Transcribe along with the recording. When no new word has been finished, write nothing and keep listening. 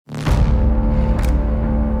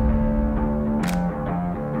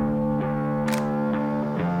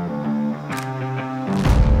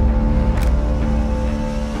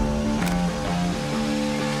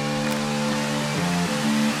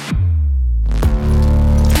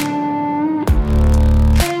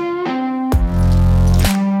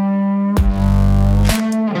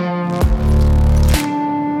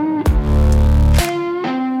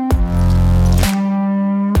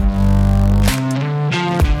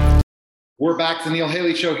We're back to the Neil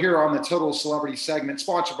Haley Show here on the Total Celebrity segment,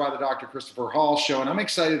 sponsored by the Dr. Christopher Hall Show. And I'm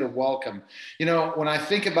excited to welcome, when I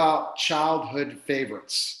think about childhood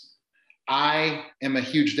favorites, I am a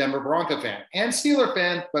huge Denver Bronco fan and Steeler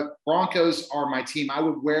fan, but Broncos are my team. I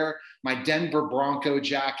would wear my Denver Bronco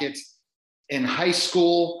jacket in high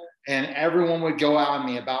school, and everyone would go out on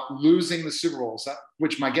me about losing the Super Bowls,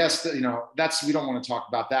 which my guest, we don't want to talk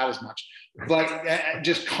about that as much, but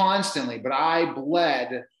just constantly. But I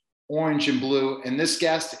bled orange and blue, and this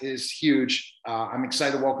guest is huge. I'm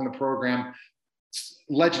excited to welcome the program,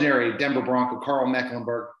 legendary Denver Bronco, Karl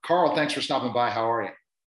Mecklenburg. Karl, thanks for stopping by. How are you?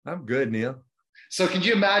 I'm good, Neil. So can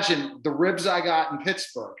you imagine the ribs I got in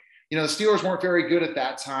Pittsburgh? The Steelers weren't very good at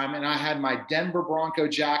that time, and I had my Denver Bronco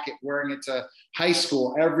jacket, wearing it to high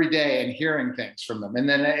school every day and hearing things from them. And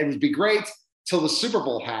then it would be great till the Super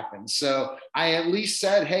Bowl happened. So I at least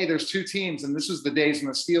said, hey, there's two teams, and this was the days when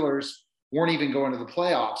the Steelers weren't even going to the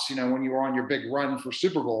playoffs, when you were on your big run for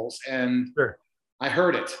Super Bowls. And sure. I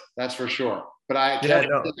heard it, that's for sure. But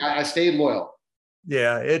I stayed loyal.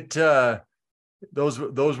 Yeah, those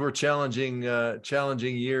were challenging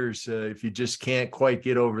years. If you just can't quite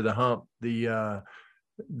get over the hump. The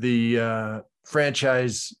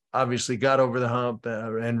franchise obviously got over the hump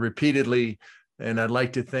and repeatedly. And I'd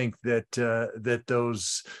like to think that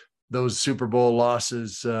those Super Bowl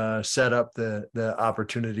losses set up the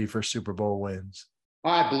opportunity for Super Bowl wins.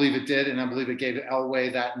 I believe it did, and I believe it gave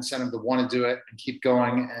Elway that incentive to want to do it and keep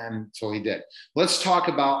going, and so he did. Let's talk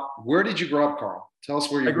about, where did you grow up, Karl? Tell us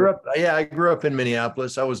where you grew up. I grew up in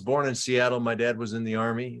Minneapolis. I was born in Seattle. My dad was in the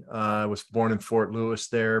Army. I was born in Fort Lewis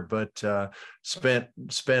there, but spent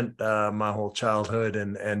my whole childhood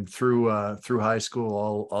and through high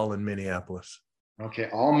school all in Minneapolis. Okay,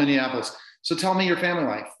 all Minneapolis. So tell me your family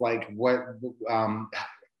life. Like, what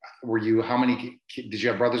were you? How many did you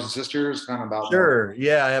have, brothers and sisters? Kind of about. Sure.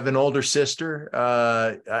 Yeah, I have an older sister.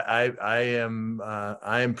 I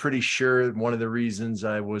am pretty sure one of the reasons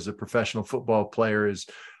I was a professional football player is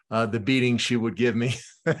the beating she would give me.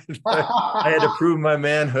 I had to prove my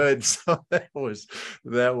manhood, so that was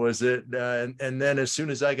it. And then as soon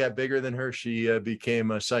as I got bigger than her, she became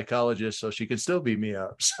a psychologist, so she could still beat me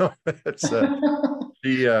up. So that's.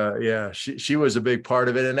 She was a big part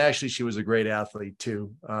of it. And actually she was a great athlete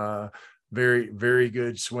too. Very, very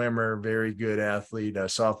good swimmer, very good athlete, a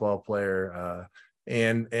softball player,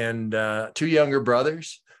 and two younger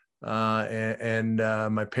brothers. And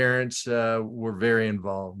my parents were very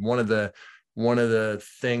involved. One of the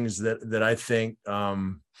things that I think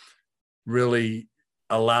really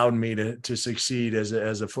allowed me to succeed as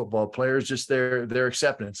a football player is just their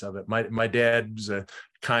acceptance of it. My dad's a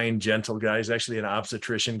kind, gentle guy. He's actually an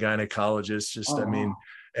obstetrician gynecologist.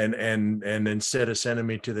 And instead of sending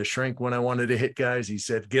me to the shrink when I wanted to hit guys, he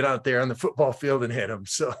said, get out there on the football field and hit them.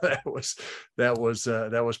 So that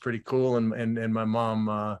was pretty cool. And my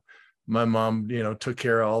mom, took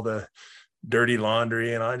care of all the dirty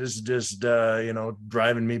laundry, and I just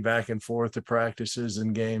driving me back and forth to practices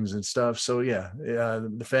and games and stuff. So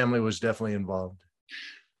the family was definitely involved.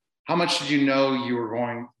 How much did you know you're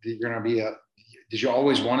going to be did you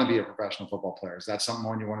always want to be a professional football player? Is that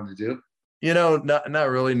something you wanted to do? Not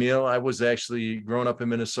really, Neil. I was actually growing up in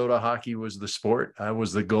Minnesota. Hockey was the sport. I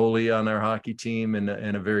was the goalie on our hockey team, and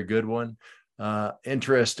a very good one.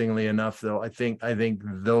 Interestingly enough, though, I think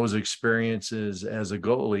those experiences as a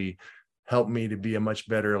goalie helped me to be a much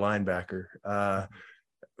better linebacker.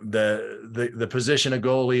 The position of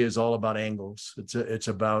goalie is all about angles. It's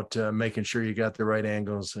about making sure you got the right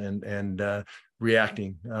angles and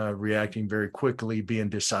reacting very quickly, being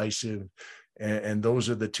decisive. And those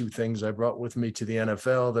are the two things I brought with me to the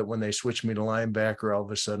NFL, that when they switched me to linebacker, all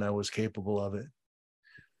of a sudden I was capable of it.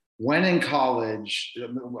 When in college,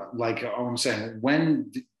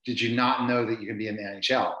 when did you not know that you could be in the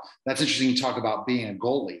NHL? That's interesting. You talk about being a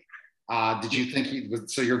goalie. Did you think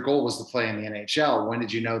so your goal was to play in the NHL? When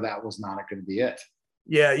did you know that was not going to be it?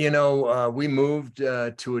 Yeah, we moved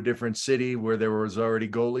to a different city where there was already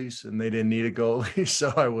goalies and they didn't need a goalie.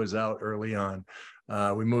 So I was out early on.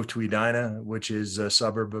 We moved to Edina, which is a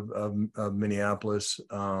suburb of Minneapolis,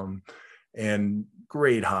 and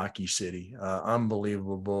great hockey city,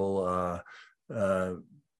 unbelievable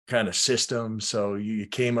kind of system. So you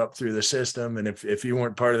came up through the system, and if you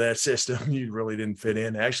weren't part of that system, you really didn't fit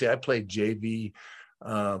in. Actually, I played JV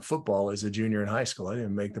football as a junior in high school. I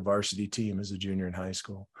didn't make the varsity team as a junior in high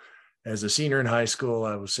school. As a senior in high school,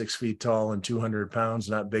 I was 6 feet tall and 200 pounds,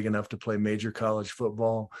 not big enough to play major college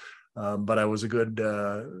football. But I was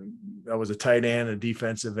I was a tight end, a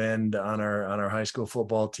defensive end on our high school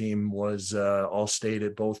football team, was all state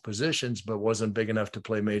at both positions, but wasn't big enough to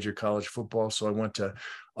play major college football. So I went to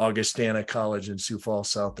Augustana College in Sioux Falls,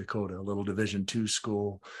 South Dakota, a little Division II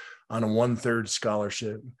school, on a 1/3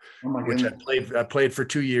 scholarship, which I played for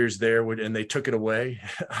 2 years there, and they took it away.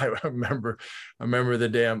 I remember the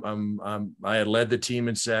day I had led the team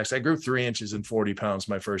in sacks. I grew 3 inches and 40 pounds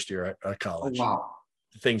my first year at college. Oh, wow.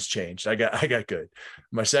 Things changed. I got good.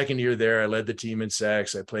 My second year there, I led the team in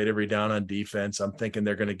sacks. I played every down on defense. I'm thinking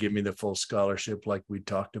they're going to give me the full scholarship like we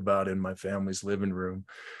talked about in my family's living room.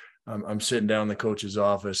 I'm sitting down in the coach's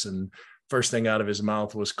office, and first thing out of his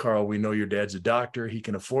mouth was, "Carl, we know your dad's a doctor. He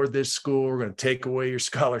can afford this school. We're going to take away your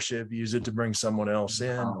scholarship, use it to bring someone else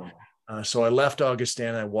in." So I left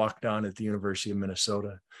Augustana. I walked on at the University of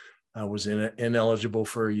Minnesota. I was ineligible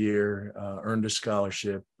for a year, earned a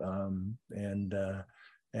scholarship, and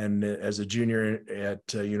as a junior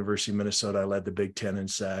at University of Minnesota, I led the Big Ten in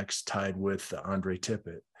sacks, tied with Andre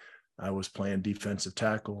Tippett. I was playing defensive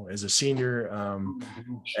tackle. As a senior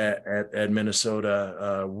at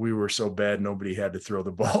Minnesota, we were so bad nobody had to throw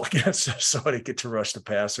the ball against us, so I didn't get to rush the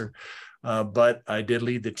passer. But I did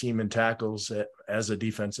lead the team in tackles as a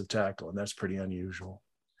defensive tackle, and that's pretty unusual.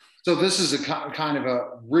 So this is a kind of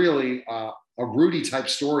a really a Rudy type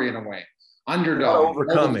story in a way. Underdog,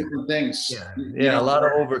 overcoming things. Yeah, a lot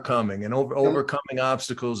of overcoming, and overcoming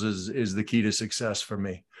obstacles is the key to success for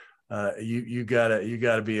me. You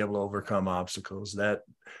gotta be able to overcome obstacles. That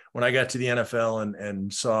when I got to the NFL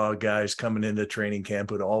and saw guys coming into training camp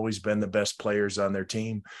who'd always been the best players on their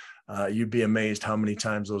team, you'd be amazed how many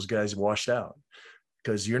times those guys washed out,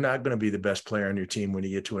 because you're not going to be the best player on your team when you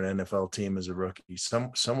get to an NFL team as a rookie.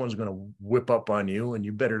 Someone's going to whip up on you, and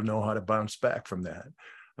you better know how to bounce back from that.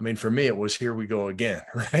 I mean, for me, it was here we go again,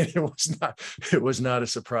 right? It was not a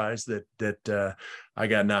surprise that I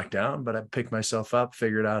got knocked down, but I picked myself up,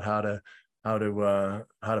 figured out how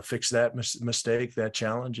to fix that mistake, that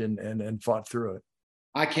challenge, and fought through it.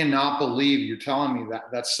 I cannot believe you're telling me that.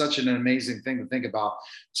 That's such an amazing thing to think about,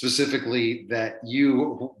 specifically that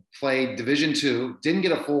you played Division II, didn't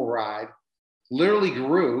get a full ride, literally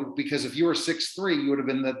grew, because if you were 6'3", you would have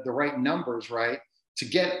been the right numbers, right, to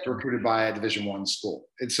get recruited by a Division I school.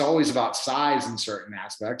 It's always about size in certain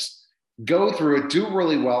aspects. Go through it, do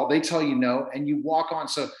really well. They tell you no, and you walk on.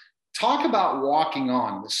 So talk about walking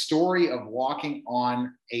on, the story of walking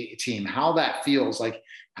on a team, how that feels, like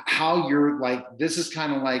how you're like, this is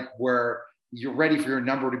kind of like where you're ready for your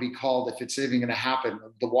number to be called, if it's even going to happen,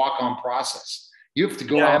 the walk-on process. You have to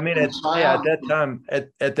go out. I mean, at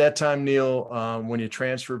that time, Neil, when you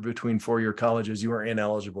transferred between four-year colleges, you were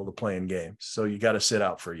ineligible to play in games. So you got to sit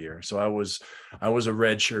out for a year. So I was a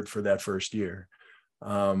red shirt for that first year.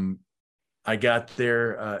 I got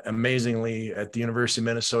there amazingly at the University of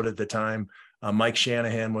Minnesota at the time. Mike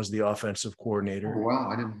Shanahan was the offensive coordinator. Oh, wow.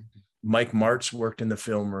 I didn't. Mike Martz worked in the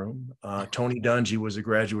film room. Tony Dungy was a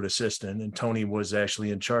graduate assistant, and Tony was actually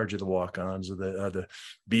in charge of the walk-ons of the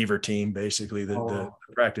Beaver team, basically the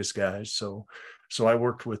practice guys. So I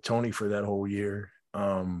worked with Tony for that whole year.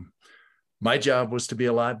 My job was to be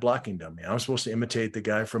a live blocking dummy. I was supposed to imitate the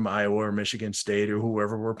guy from Iowa or Michigan State or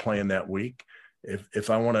whoever we're playing that week. If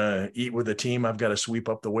I want to eat with a team, I've got to sweep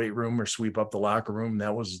up the weight room or sweep up the locker room.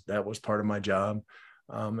 That was part of my job.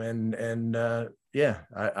 I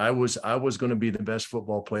was going to be the best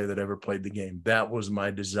football player that ever played the game. That was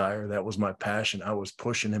my desire. That was my passion. I was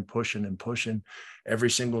pushing and pushing and pushing every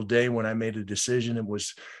single day. When I made a decision, it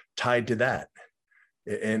was tied to that.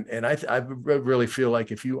 And I really feel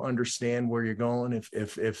like if you understand where you're going,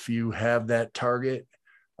 if you have that target,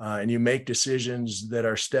 and you make decisions that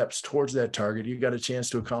are steps towards that target, you got a chance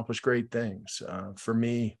to accomplish great things. For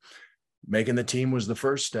me, making the team was the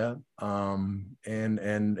first step,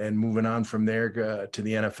 and moving on from there to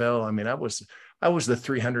the NFL. I mean, I was the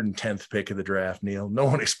 310th pick of the draft, Neil. No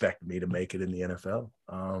one expected me to make it in the NFL.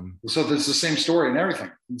 So it's the same story and everything.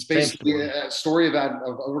 It's basically a story of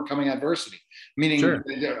overcoming adversity, meaning sure.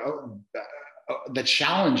 The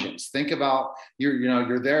challenges. Think about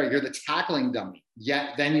you're there, you're the tackling dummy,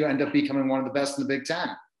 yet then you end up becoming one of the best in the Big Ten.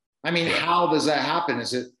 I mean, how does that happen?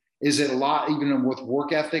 Is it a lot, even with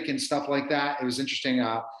work ethic and stuff like that? It was interesting.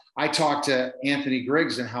 I talked to Anthony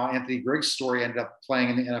Griggs and how Anthony Griggs' story ended up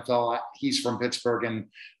playing in the NFL. He's from Pittsburgh, and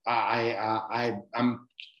I'm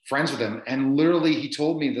friends with him. And literally, he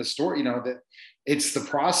told me the story. That it's the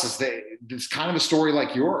process. That it's kind of a story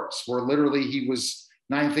like yours, where literally he was.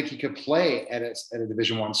 And I didn't think he could play at a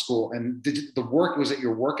Division I school. And the work, was it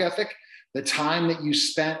your work ethic, the time that you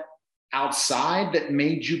spent outside that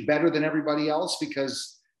made you better than everybody else?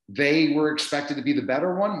 Because they were expected to be the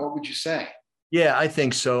better one? What would you say? Yeah, I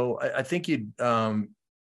think so. I think the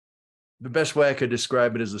best way I could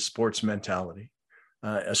describe it is a sports mentality.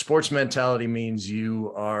 A sports mentality means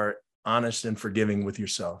you are honest and forgiving with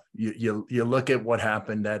yourself. You look at what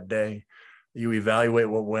happened that day, you evaluate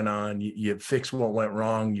what went on, you fix what went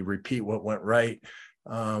wrong, you repeat what went right,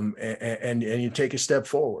 and you take a step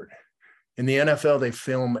forward. In the NFL, they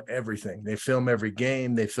film everything. They film every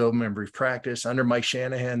game. They film every practice. Under Mike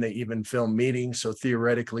Shanahan, they even film meetings. So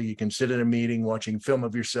theoretically, you can sit in a meeting watching film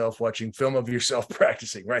of yourself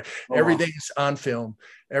practicing, right? Oh, Everything's on film.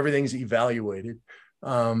 Everything's evaluated.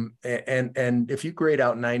 And if you grade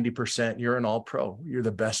out 90%, you're an all pro. You're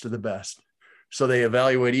the best of the best. So they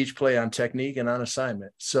evaluate each play on technique and on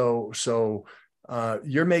assignment. So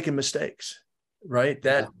you're making mistakes, right?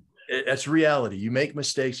 That's reality. You make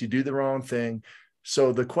mistakes, you do the wrong thing.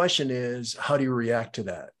 So the question is, how do you react to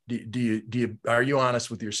that? Are you honest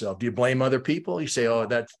with yourself? Do you blame other people? You say, oh,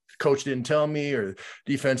 that coach didn't tell me, or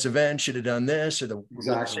defensive end should have done this, or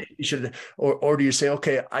exactly. or do you say,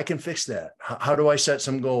 okay, I can fix that. How do I set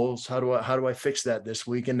some goals? How do I fix that this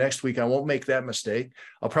week? And next week, I won't make that mistake.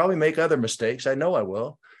 I'll probably make other mistakes. I know I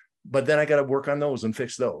will, but then I got to work on those and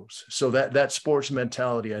fix those. So that sports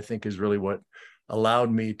mentality, I think, is really what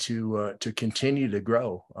allowed me to continue to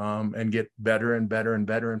grow and get better and better and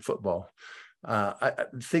better in football. I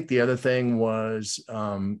think the other thing was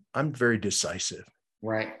I'm very decisive.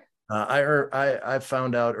 Right. I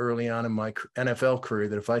found out early on in my NFL career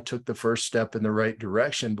that if I took the first step in the right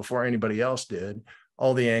direction before anybody else did,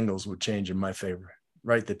 all the angles would change in my favor.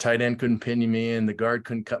 Right, the tight end couldn't pin me in, the guard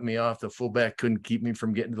couldn't cut me off, the fullback couldn't keep me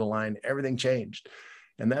from getting to the line. Everything changed.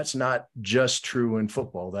 And that's not just true in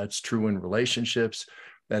football. That's true in relationships.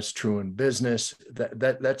 That's true in business.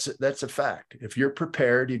 That's a fact. If you're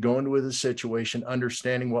prepared, you go into a situation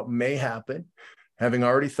understanding what may happen, having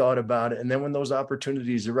already thought about it, and then when those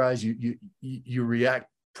opportunities arise, you react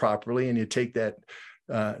properly and you take that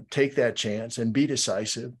chance and be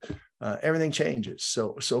decisive. Everything changes.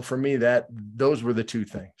 So for me, those were the two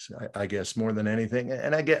things, I guess, more than anything.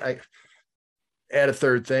 And I add a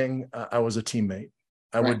third thing. I was a teammate.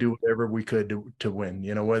 I would do whatever we could to win,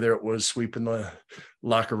 whether it was sweeping the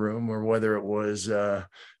locker room or whether it was,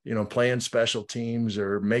 playing special teams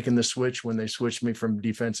or making the switch when they switched me from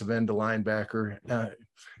defensive end to linebacker,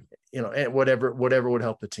 and whatever would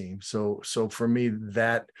help the team. So for me,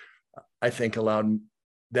 that I think allowed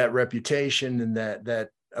that reputation and that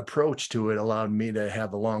approach to it allowed me to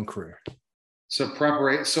have a long career. So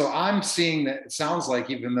preparation. So I'm seeing that it sounds like,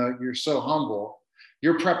 even though you're so humble,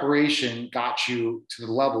 your preparation got you to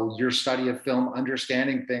the level, your study of film,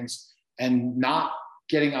 understanding things, and not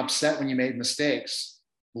getting upset when you made mistakes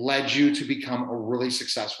led you to become a really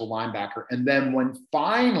successful linebacker. And then when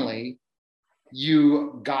finally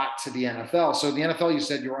you got to the NFL, so the NFL, you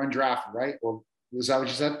said you were undrafted, right? Or was that what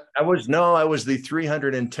you said? I was the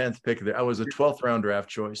 310th pick there. I was a 12th round draft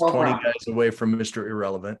choice, 20 guys away from Mr.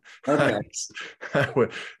 Irrelevant. Okay. I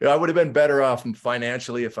would have been better off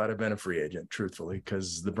financially if I'd have been a free agent, truthfully,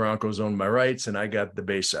 because the Broncos owned my rights and I got the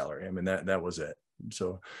base salary. I mean, that was it.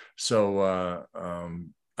 So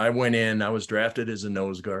I went in, I was drafted as a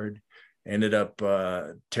nose guard, ended up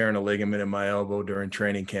tearing a ligament in my elbow during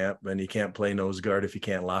training camp, and you can't play nose guard if you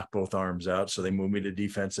can't lock both arms out. So they moved me to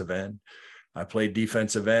defensive end. I played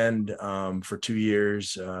defensive end for 2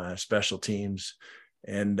 years, special teams,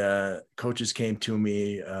 and coaches came to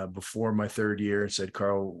me before my third year and said,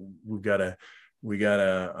 "Carl, we got a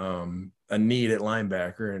need at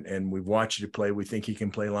linebacker, and we've watched you play. We think you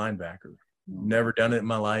can play linebacker." Never done it in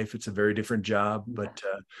my life. It's a very different job, but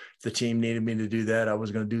if the team needed me to do that, I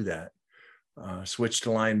was going to do that. Switched to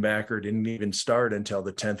linebacker, didn't even start until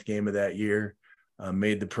the 10th game of that year.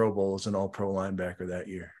 Made the Pro Bowl as an all-pro linebacker that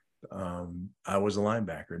year. I was a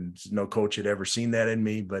linebacker, and no coach had ever seen that in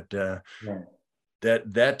me, but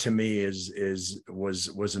that to me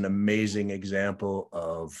was an amazing example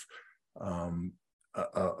of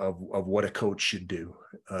what a coach should do.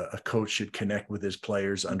 A coach should connect with his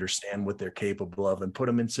players, understand what they're capable of, and put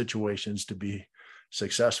them in situations to be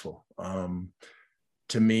successful.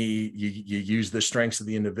 To me, you use the strengths of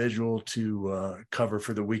the individual to cover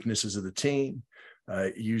for the weaknesses of the team.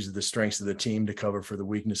 Use the strengths of the team to cover for the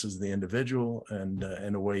weaknesses of the individual,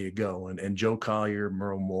 and away you go. And Joe Collier,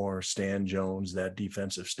 Merle Moore, Stan Jones, that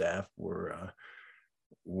defensive staff were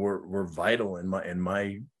vital in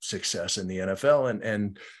my success in the NFL,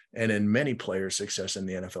 and in many players' success in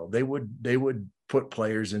the NFL. They would put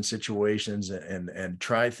players in situations and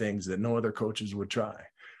try things that no other coaches would try.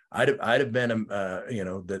 I'd have been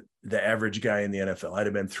the average guy in the NFL. I'd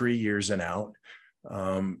have been 3 years and out.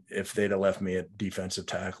 if they'd have left me at defensive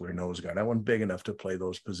tackle or nose guard. I wasn't big enough to play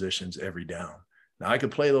those positions every down. Now I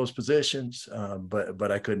could play those positions,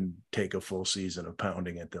 but I couldn't take a full season of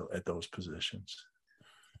pounding at those positions.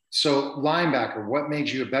 So linebacker, what made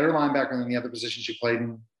you a better linebacker than the other positions you played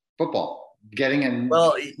in football? Getting in.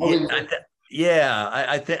 Well,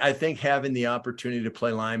 I think having the opportunity to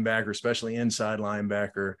play linebacker, especially inside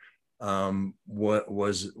linebacker,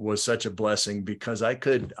 was such a blessing because I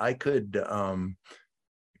could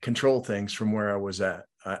control things from where I was at.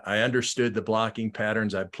 I understood the blocking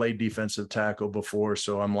patterns. I played defensive tackle before,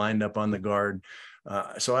 so I'm lined up on the guard.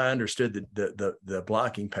 So I understood the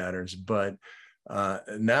blocking patterns, but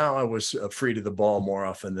now I was free to the ball more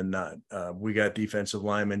often than not. We got defensive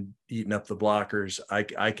linemen eating up the blockers.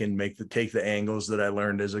 I can take the angles that I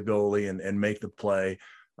learned as a goalie and make the play,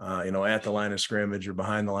 at the line of scrimmage or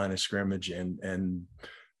behind the line of scrimmage. And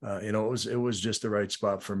it was just the right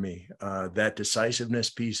spot for me. That decisiveness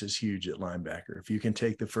piece is huge at linebacker. If you can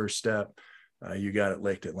take the first step, you got it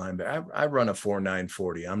licked at linebacker. I run a 4.9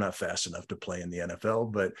 40. I'm not fast enough to play in the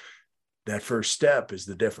NFL, but that first step is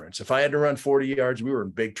the difference. If I had to run 40 yards, we were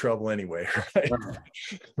in big trouble anyway, right?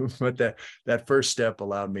 But that first step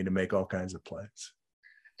allowed me to make all kinds of plays.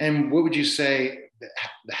 And what would you say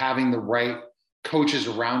having the right coaches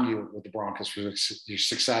around you with the Broncos for your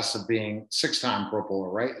success of being 6-time Pro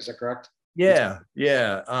Bowler, right? Is that correct? Yeah.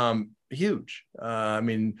 Huge.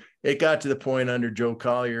 It got to the point under Joe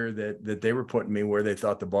Collier that they were putting me where they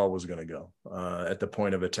thought the ball was going to go at the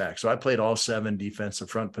point of attack. So I played all 7 defensive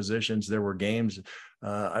front positions. There were games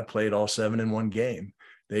I played all 7 in one game.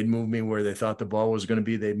 They'd move me where they thought the ball was going to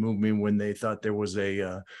be. They'd move me when they thought there was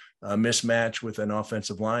a mismatch with an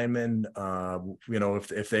offensive lineman.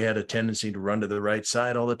 If they had a tendency to run to the right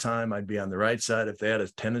side all the time, I'd be on the right side. If they had a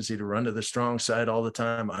tendency to run to the strong side all the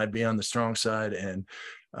time, I'd be on the strong side. And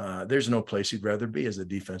there's no place you'd rather be as a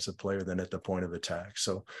defensive player than at the point of attack.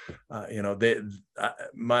 So,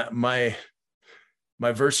 my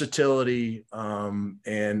versatility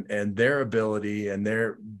and their ability and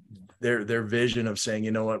their vision of saying,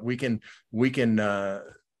 you know what, we can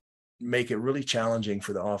make it really challenging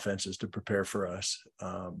for the offenses to prepare for us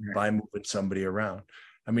by moving somebody around.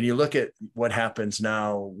 You look at what happens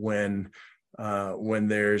now when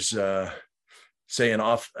there's say an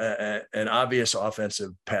obvious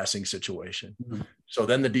offensive passing situation. Mm-hmm. So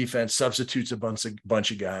then the defense substitutes a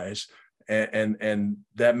bunch of guys, and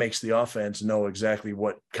that makes the offense know exactly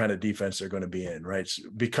what kind of defense they're going to be in, right?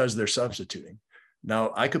 Because they're substituting.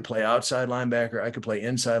 Now I could play outside linebacker. I could play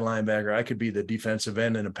inside linebacker. I could be the defensive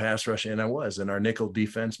end in a pass rush. And I was in our nickel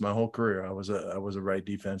defense my whole career. I was a right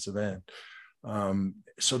defensive end.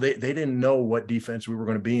 So they didn't know what defense we were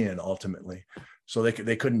going to be in ultimately. So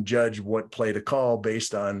they couldn't judge what play to call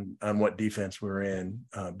based on what defense we were in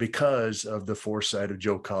because of the foresight of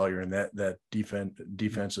Joe Collier and that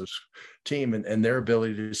defensive team and their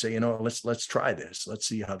ability to say, let's try this. Let's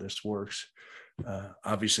see how this works.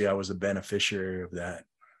 Obviously, I was a beneficiary of that.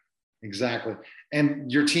 Exactly.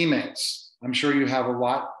 And your teammates, I'm sure you have a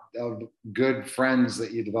lot of good friends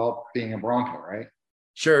that you developed being a Bronco, right?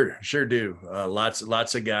 Sure do. Lots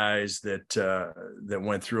of guys that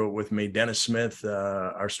went through it with me. Dennis Smith,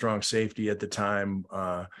 our strong safety at the time,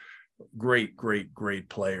 great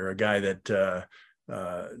player, a guy that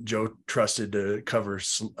Joe trusted to cover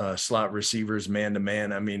slot receivers man to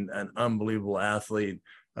man. An unbelievable athlete.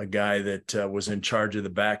 A guy that was in charge of the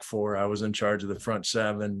back 4. I was in charge of the front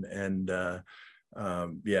 7, and a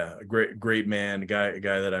great man, a guy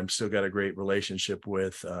that I'm still got a great relationship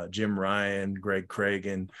with. Jim Ryan, Greg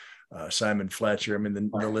Cragen, Simon Fletcher.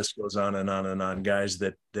 The list goes on and on and on. Guys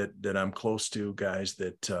that I'm close to, guys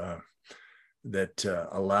that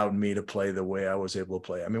allowed me to play the way I was able to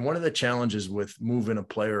play. One of the challenges with moving a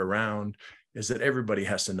player around is that everybody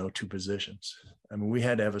has to know 2 positions. We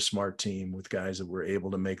had to have a smart team with guys that were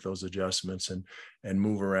able to make those adjustments and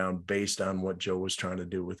move around based on what Joe was trying to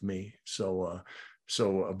do with me. So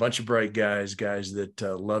a bunch of bright guys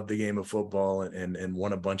that loved the game of football and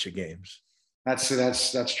won a bunch of games. That's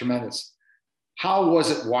tremendous. How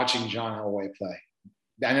was it watching John Elway play?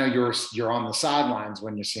 I know you're on the sidelines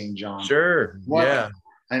when you're seeing John. Sure. Yeah.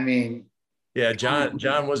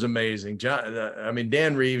 John was amazing.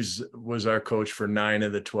 Dan Reeves was our coach for 9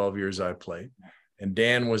 of the 12 years I played. And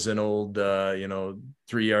Dan was an old, 3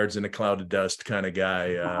 yards in a cloud of dust kind of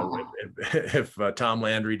guy. If Tom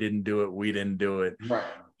Landry didn't do it, we didn't do it. Right.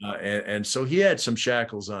 And so he had some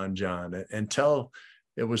shackles on John until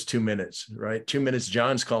it was 2 minutes, right? 2 minutes,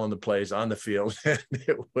 John's calling the plays on the field.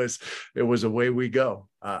 it was away we go.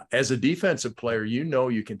 As a defensive player,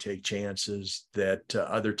 you can take chances that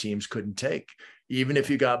other teams couldn't take. even if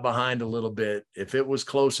you got behind a little bit, if it was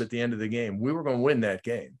close at the end of the game, we were going to win that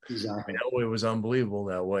game. Exactly. It was unbelievable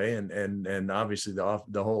that way. And obviously the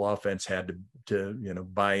whole offense had to, you know,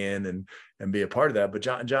 buy in and be a part of that. But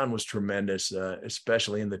John was tremendous,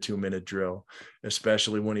 especially in the 2-minute drill,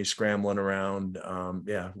 especially when he's scrambling around.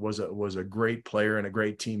 Was a great player and a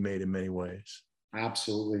great teammate in many ways.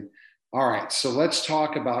 Absolutely. All right. So let's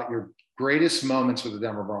talk about your greatest moments with the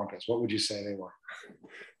Denver Broncos. What would you say they were?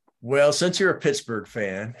 Well, since you're a Pittsburgh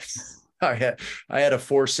fan, I had a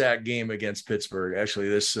 4-sack game against Pittsburgh. Actually,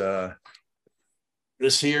 this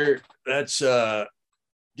here, that's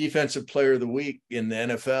defensive player of the week in the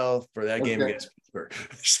NFL for that game against Pittsburgh.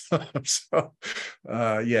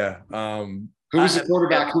 Yeah. Who was the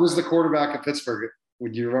quarterback? Who was the quarterback of Pittsburgh?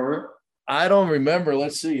 Would you remember? I don't remember.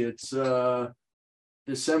 Let's see. It's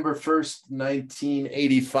December 1st,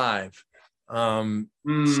 1985. So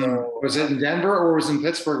was it in Denver or was it in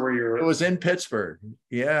Pittsburgh where you were? It was in Pittsburgh.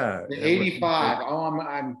 Yeah. 85. Oh,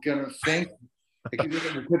 I'm gonna think it could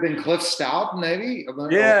have been Cliff Stout, maybe.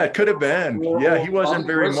 Yeah, it could have been. Yeah, he wasn't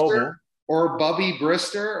very mobile. Or Bubby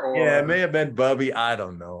Brister. Or yeah, it may have been Bubby. I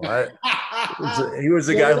don't know. He was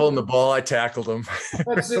the guy holding the ball. I tackled him.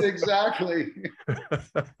 That's it, exactly.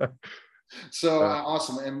 So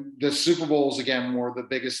awesome. And the Super Bowls, again, were the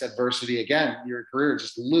biggest adversity. Again, your career,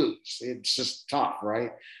 just lose. It's just tough,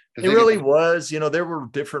 right? It really was. You know, there were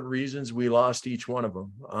different reasons we lost each one of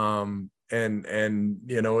them. And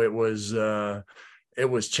you know, it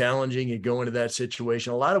was challenging. You go into that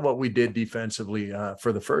situation. A lot of what we did defensively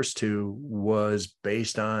for the first two was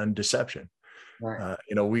based on deception. Right.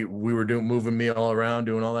 You know, we were moving me all around,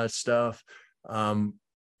 doing all that stuff.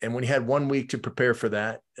 And when you had 1 week to prepare for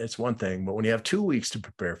that, it's one thing. But when you have 2 weeks to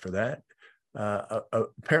prepare for that,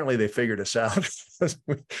 apparently they figured us out.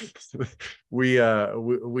 we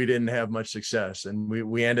didn't have much success, and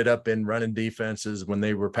we ended up in running defenses when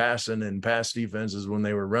they were passing, and pass defenses when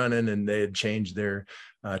they were running, and they had changed their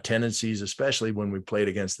tendencies, especially when we played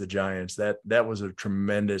against the Giants. That was a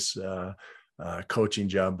tremendous coaching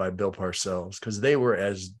job by Bill Parcells, because they were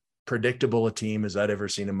as predictable a team as I'd ever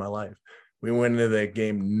seen in my life. We went into that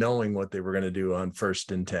game knowing what they were going to do on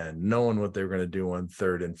 1st and 10, knowing what they were going to do on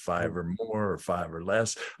 3rd and 5 or more, or 5 or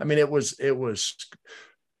less. I mean, it was,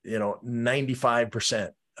 you know, 95%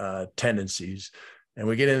 tendencies. And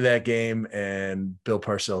we get into that game, and Bill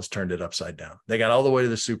Parcells turned it upside down. They got all the way to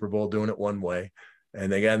the Super Bowl doing it one way,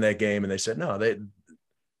 and they got in that game and they said, no,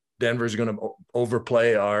 Denver's going to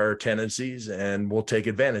overplay our tendencies and we'll take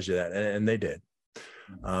advantage of that. And they did.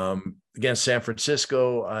 Against San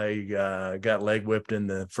Francisco, I got leg whipped in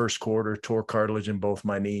the first quarter, tore cartilage in both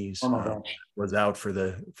my knees, was out for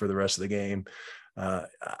the rest of the game.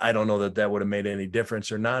 I don't know that would have made any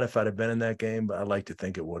difference or not if I'd have been in that game, but I'd like to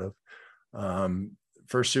think it would have.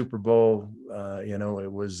 First Super Bowl, you know,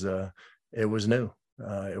 it was new.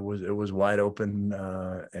 It was wide open,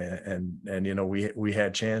 and you know, we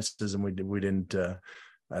had chances, and we didn't.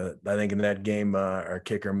 I think in that game, our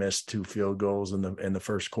kicker missed 2 field goals in the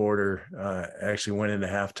first quarter. Actually went into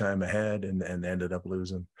halftime ahead and ended up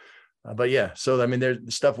losing. But yeah, so I mean, the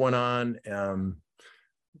stuff went on.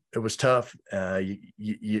 It was tough.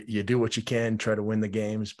 You do what you can, try to win the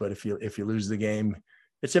games, but if you lose the game,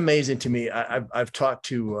 it's amazing to me. I've talked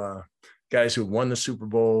to guys who won the Super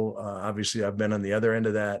Bowl. Obviously, I've been on the other end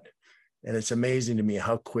of that, and it's amazing to me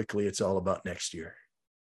how quickly it's all about next year.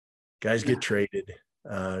 Guys get traded.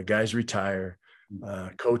 Guys retire,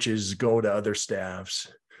 coaches go to other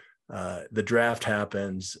staffs, the draft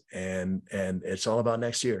happens, and it's all about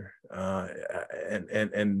next year. And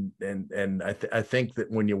I think that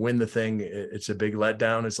when you win the thing, it's a big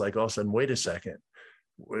letdown. It's like all of a sudden, wait a second,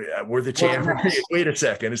 we're the champions. Wait a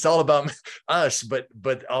second, it's all about us.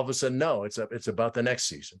 But all of a sudden, no, it's about the next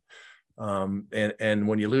season. And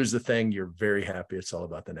when you lose the thing, you're very happy. It's all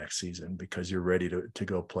about the next season because you're ready to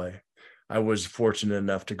go play. I was fortunate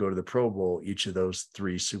enough to go to the Pro Bowl each of those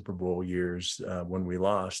 3 Super Bowl years when we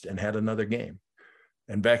lost, and had another game.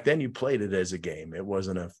 And back then you played it as a game. It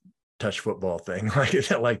wasn't a touch football thing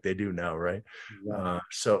like they do now, right? Yeah.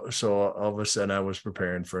 So all of a sudden I was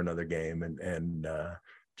preparing for another game and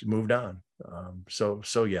moved on.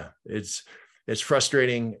 So yeah, it's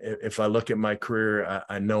frustrating. If I look at my career,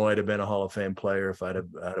 I know I'd have been a Hall of Fame player if I'd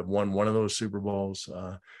have won one of those Super Bowls.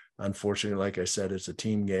 Unfortunately, like I said, it's a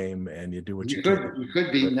team game, and you do what you can. You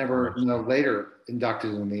could be never, later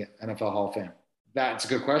inducted in the NFL Hall of Fame. That's a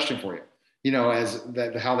good question for you. You know, as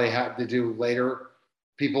that how they have to do later.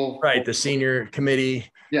 People, right? The senior committee.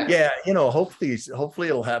 Yeah. You know, hopefully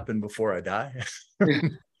it'll happen before I die.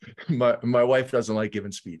 My wife doesn't like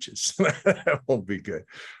giving speeches. That won't be good.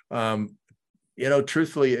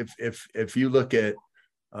 truthfully, if you look at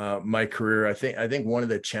my career, I think one of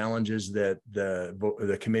the challenges that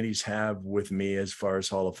the committees have with me as far as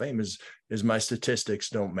Hall of Fame is my statistics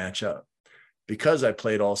don't match up, because I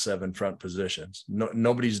played all 7 front positions.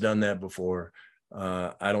 Nobody's done that before.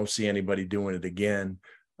 I don't see anybody doing it again.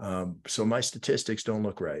 So my statistics don't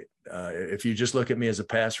look right. If you just look at me as a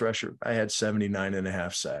pass rusher, I had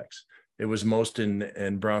 79.5 sacks. It was most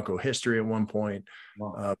in Bronco history at one point,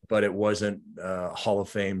 but it wasn't Hall of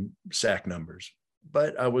Fame sack numbers.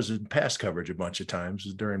 But I was in pass coverage a bunch of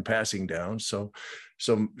times during passing downs. So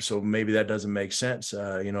maybe that doesn't make sense.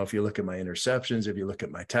 If you look at my interceptions, if you look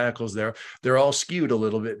at my tackles, they're all skewed a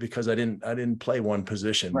little bit because I didn't play one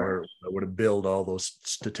position where I would have billed all those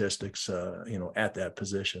statistics, at that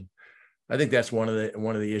position. I think that's one of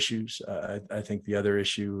the issues. I think the other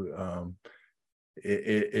issue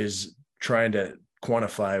is trying to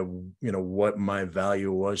quantify, what my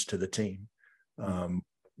value was to the team.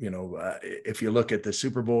 If you look at the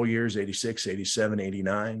Super Bowl years, 86, 87,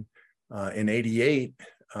 89, in 88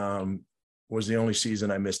 was the only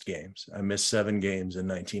season I missed games. I missed 7 games in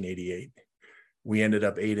 1988. We ended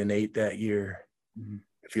up 8-8 that year. Mm-hmm.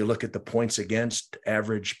 If you look at the points against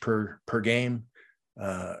average per game,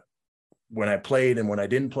 when I played and when I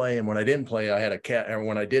didn't play, and when I didn't play, I had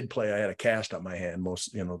when I did play, I had a cast on my hand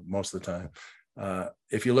most of the time.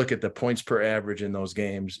 If you look at the points per average in those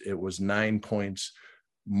games, it was 9 points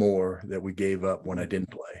more that we gave up when I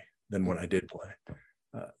didn't play than when I did play.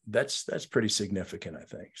 That's pretty significant, I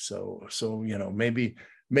think. So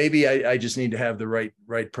maybe I just need to have the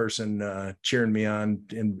right person cheering me on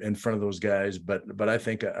in front of those guys. But I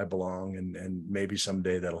think I belong, and maybe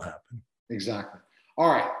someday that'll happen. Exactly. All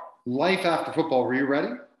right. Life after football. Were you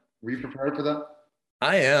ready? Were you prepared for that?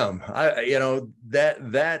 I am.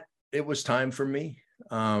 That it was time for me.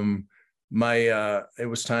 It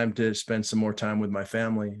was time to spend some more time with my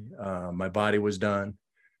family. My body was done.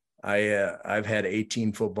 I've had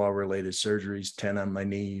 18 football related surgeries, 10 on my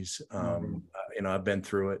knees. I've been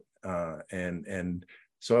through it. And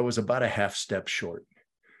so I was about a half step short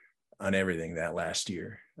on everything that last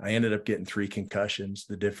year. I ended up getting 3 concussions.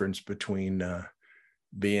 The difference between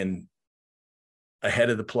being ahead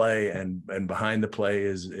of the play and behind the play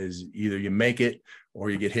is either you make it or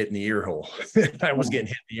you get hit in the ear hole. I was getting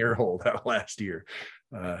hit in the ear hole that last year.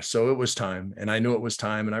 So it was time, and I knew it was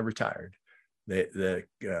time, and I retired. The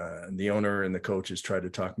owner and the coaches tried to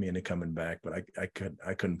talk me into coming back, but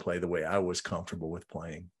I couldn't play the way I was comfortable with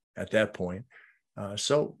playing at that point.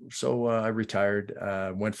 So I retired,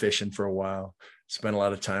 went fishing for a while, spent a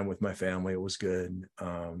lot of time with my family. It was good.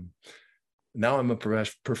 Now I'm a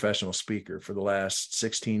professional speaker. For the last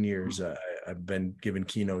 16 years, I've been giving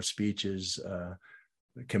keynote speeches,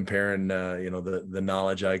 comparing, the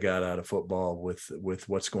knowledge I got out of football with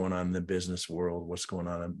what's going on in the business world, what's going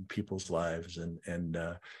on in people's lives, and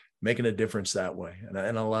making a difference that way. And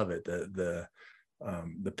I love it. The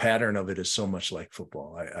pattern of it is so much like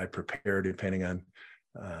football. I prepare depending on,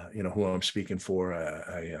 who I'm speaking for.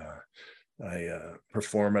 I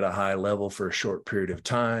perform at a high level for a short period of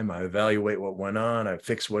time. I evaluate what went on. I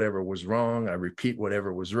fix whatever was wrong. I repeat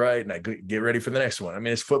whatever was right, and I get ready for the next one. I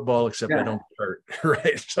mean, it's football, except I don't hurt,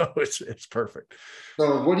 right? So it's perfect.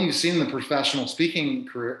 So what do you see in the professional speaking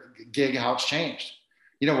career gig, how it's changed?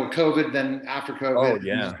 With COVID, then after COVID, oh,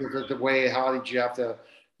 yeah. the way, how did you have to,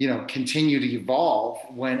 continue to evolve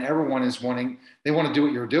when everyone is they want to do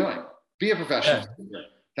what you're doing, be a professional speaker.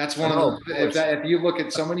 That's one of the, if you look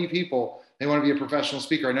at so many people, they want to be a professional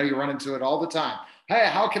speaker. I know you run into it all the time. Hey,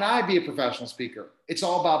 how can I be a professional speaker? It's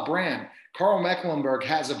all about brand. Carl Mecklenburg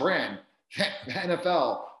has a brand,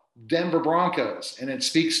 NFL, Denver Broncos, and it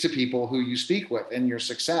speaks to people who you speak with and your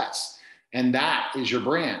success. And that is your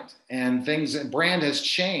brand. And brand has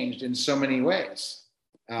changed in so many ways.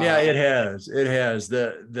 Yeah, it has. It has.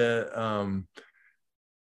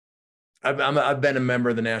 I've been a member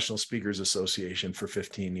of the National Speakers Association for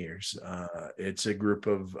 15 years. It's a group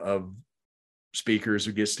of speakers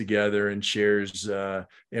who gets together and shares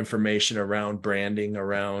information around branding,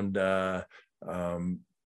 around how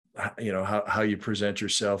you present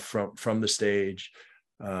yourself from the stage,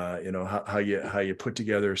 how you put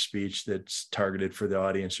together a speech that's targeted for the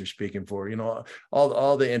audience you're speaking for.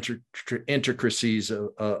 All the intricacies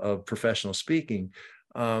of professional speaking,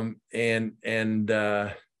 and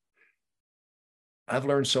I've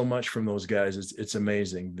learned so much from those guys. It's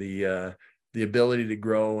amazing. The ability to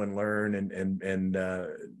grow and learn, and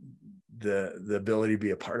the ability to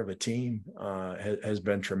be a part of a team has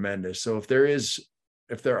been tremendous. So if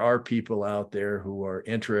there are people out there who are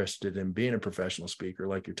interested in being a professional speaker,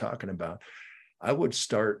 like you're talking about, I would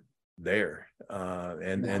start there.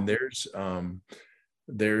 And there's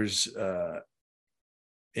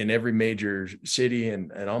in every major city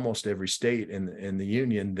and almost every state in the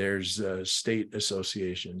union, there's state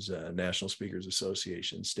associations, national speakers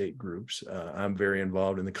associations, state groups. I'm very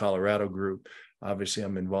involved in the Colorado group. Obviously,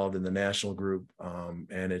 I'm involved in the national group,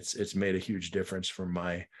 and it's made a huge difference for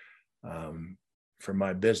my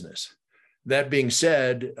business. That being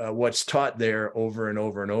said, what's taught there over and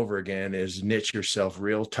over and over again is niche yourself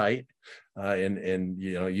real tight, and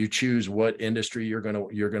you choose what industry you're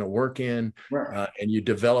gonna work in, Right. and you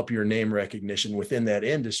develop your name recognition within that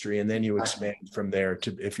industry, and then you expand from there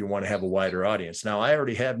to if you want to have a wider audience. Now, I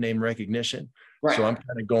already have name recognition, Right. so I'm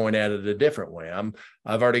kind of going at it a different way.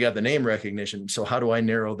 I've already got the name recognition, so how do I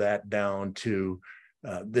narrow that down to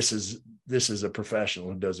this is a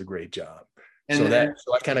professional who does a great job? So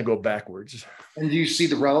I kind of go backwards. And do you see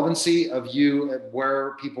the relevancy of you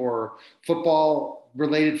where people are football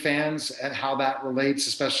related fans and how that relates,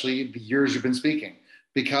 especially the years you've been speaking?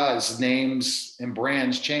 Because names and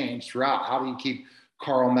brands change throughout. How do you keep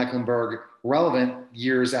Carl Mecklenburg relevant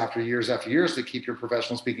years after years after years to keep your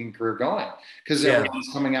professional speaking career going? Because everyone's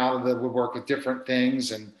coming out of the woodwork with different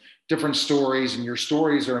things and different stories, and your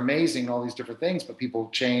stories are amazing, all these different things, but people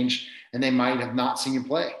change and they might have not seen you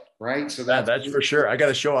play. Right. So that's for sure. I got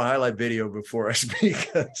to show a highlight video before I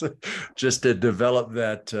speak just to develop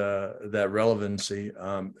that relevancy.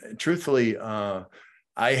 Truthfully, I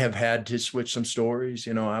have had to switch some stories.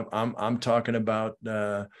 I'm talking about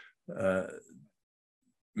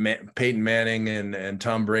Peyton Manning and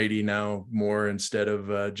Tom Brady now more instead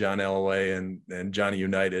of John Elway and Johnny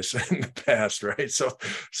Unitas in the past. Right.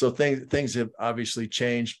 So things have obviously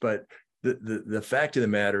changed, but the fact of the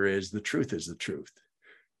matter is the truth is the truth.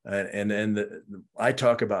 I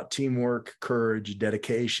talk about teamwork, courage,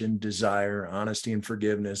 dedication, desire, honesty and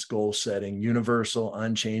forgiveness, goal setting, universal,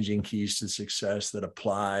 unchanging keys to success that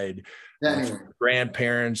applied for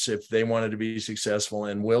grandparents if they wanted to be successful,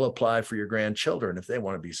 and will apply for your grandchildren if they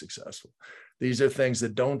want to be successful. These are things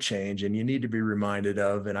that don't change, and you need to be reminded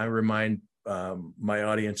of. And I remind my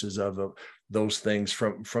audiences of those things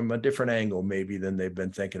from a different angle, maybe than they've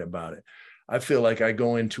been thinking about it. I feel like I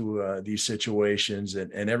go into these situations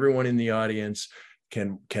and everyone in the audience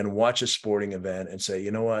can watch a sporting event and say,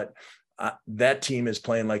 you know what, that team is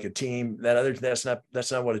playing like a team. That's not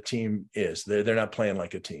what a team is. They're not playing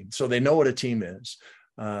like a team. So they know what a team is,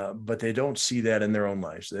 but they don't see that in their own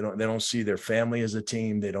lives. They don't see their family as a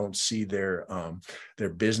team. They don't see their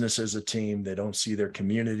business as a team. They don't see their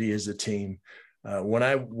community as a team. When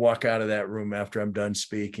I walk out of that room after I'm done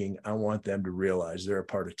speaking, I want them to realize they're a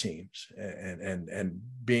part of teams, and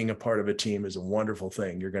being a part of a team is a wonderful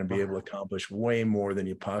thing. You're going to be able to accomplish way more than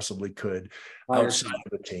you possibly could outside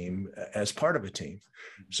of a team as part of a team.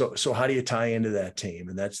 So how do you tie into that team?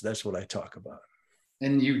 And that's what I talk about.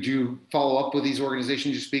 And you do follow up with these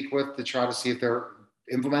organizations you speak with to try to see if they're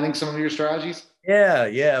implementing some of your strategies?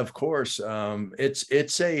 Yeah, of course.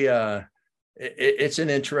 It's an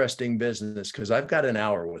interesting business because I've got an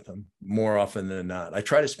hour with them more often than not. I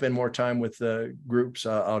try to spend more time with the groups.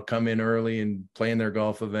 I'll come in early and play in their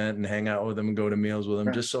golf event and hang out with them and go to meals with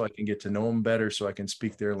them, just so I can get to know them better, so I can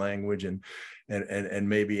speak their language and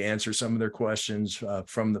maybe answer some of their questions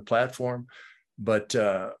from the platform. But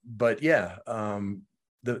yeah,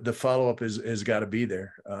 the follow-up has got to be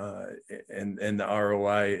there, and the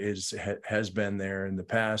ROI has been there in the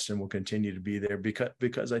past and will continue to be there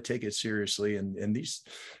because I take it seriously. And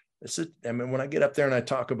when I get up there and I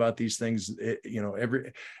talk about these things,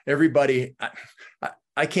 everybody,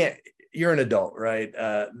 I can't. You're an adult, right?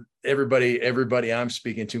 Everybody I'm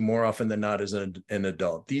speaking to more often than not is an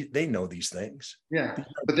adult. They know these things. Yeah,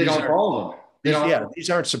 but they don't follow them.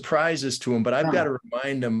 These aren't surprises to them, but I've got to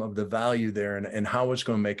remind them of the value there and how it's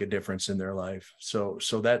going to make a difference in their life. So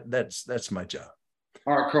that's my job.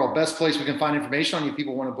 All right, Carl, best place we can find information on you.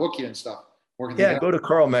 People want to book you and stuff. Go to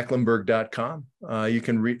carlmecklenburg.com.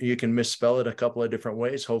 You can misspell it a couple of different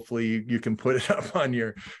ways. Hopefully you can put it up on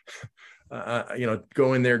your,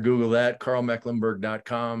 go in there, Google that,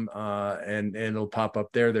 carlmecklenburg.com, and it'll pop up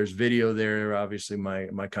there. There's video there. Obviously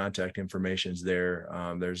my contact information is there.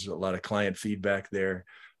 There's a lot of client feedback there.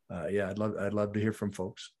 I'd love to hear from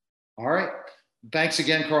folks. All right. Thanks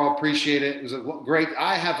again, Carl. Appreciate it. It was great.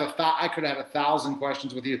 I could have 1,000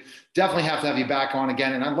 questions with you. Definitely have to have you back on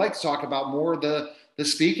again. And I'd like to talk about more the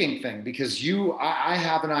speaking thing, because I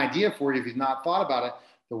have an idea for you if you've not thought about it.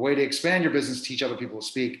 The way to expand your business, teach other people to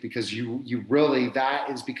speak, because you really, that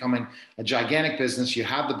is becoming a gigantic business. You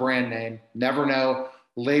have the brand name. Never know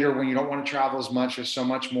later when you don't want to travel as much, there's so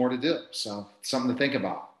much more to do. So something to think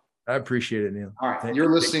about. I appreciate it, Neil. All right,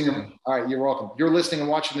 you're listening. All right, you're welcome. You're listening and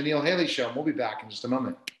watching the Neil Haley Show. And we'll be back in just a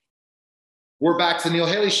moment. We're back to the Neil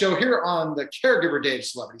Haley Show here on the Caregiver Dave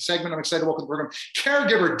Celebrity segment. I'm excited to welcome to the program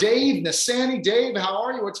Caregiver Dave Nassaney. Dave, how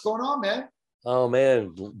are you? What's going on, man? Oh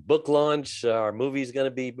man, book launch. Our movie's going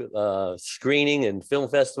to be screening in film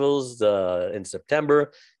festivals in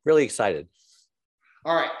September. Really excited.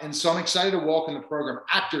 All right, and so I'm excited to welcome the program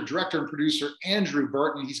actor, director, and producer Andrew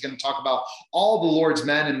Burton. He's going to talk about All the Lord's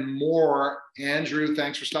Men and more. Andrew,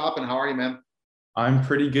 thanks for stopping. How are you, man? I'm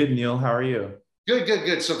pretty good, Neil. How are you? Good, good,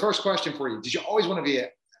 good. So first question for you. Did you always want to be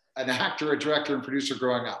an actor, a director, and producer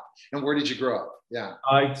growing up? And where did you grow up? Yeah.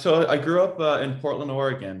 So I grew up in Portland,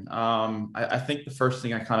 Oregon. I think the first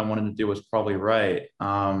thing I kind of wanted to do was probably write.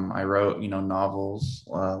 I wrote, novels,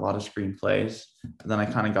 a lot of screenplays. And then I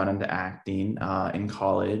kind of got into acting in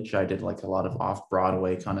college. I did like a lot of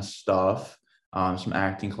off-Broadway kind of stuff, some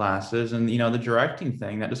acting classes. And, the directing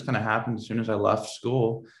thing, that just kind of happened as soon as I left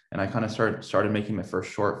school. And I kind of started making my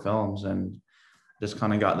first short films and just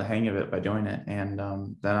kind of got the hang of it by doing it. And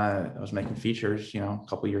then I was making features, a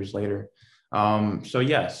couple years later. So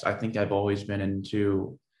yes, I think I've always been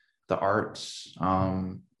into the arts,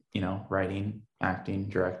 writing, acting,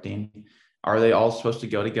 directing. Are they all supposed to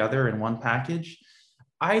go together in one package?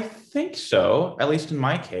 I think so, at least in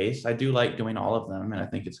my case. I do like doing all of them. And I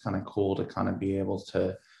think it's kind of cool to kind of be able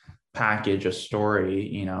to package a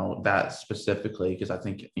story, that specifically, because I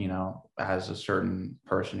think, as a certain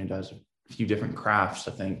person who does a few different crafts,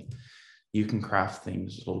 I think you can craft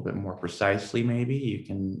things a little bit more precisely. Maybe you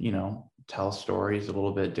can, tell stories a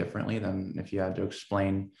little bit differently than if you had to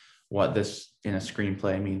explain what this in a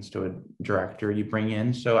screenplay means to a director you bring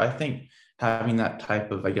in. So I think having that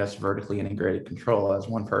type of, I guess, vertically integrated control as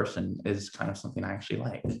one person is kind of something I actually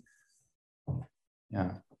like.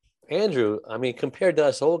 Yeah. Andrew, I mean, compared to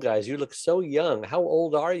us old guys, you look so young. How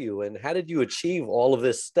old are you? And how did you achieve all of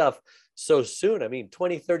this stuff so soon? I mean,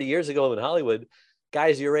 20, 30 years ago in Hollywood,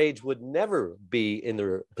 guys your age would never be in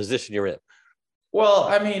the position you're in. Well,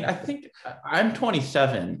 I mean, I think I'm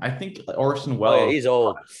 27. I think Orson Welles. Oh, yeah, he's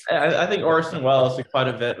old. I think Orson Welles is quite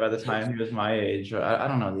a bit by the time he was my age. I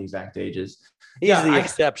don't know the exact ages. He's the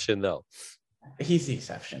exception, though. He's the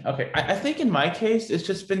exception. Okay. I think in my case, it's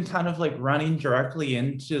just been kind of like running directly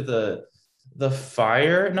into the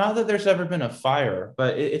fire. Not that there's ever been a fire,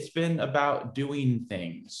 but it's been about doing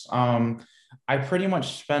things. I pretty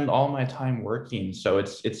much spend all my time working. So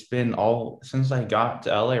it's been all since I got to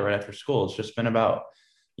LA right after school. It's just been about,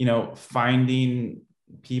 finding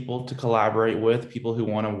people to collaborate with, people who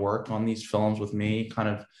want to work on these films with me, kind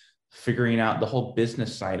of figuring out the whole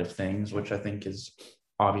business side of things, which I think is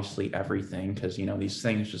obviously everything, because, these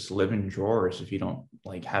things just live in drawers if you don't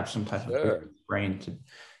like have some type of brain to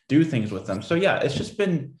do things with them. So yeah, it's just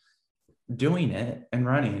been doing it and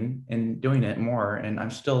running and doing it more, and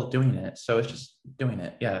I'm still doing it, so it's just doing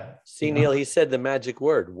it. Yeah. See, Neil, he said the magic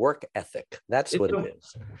word, work ethic. That's what it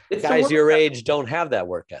is. Guys your age don't have that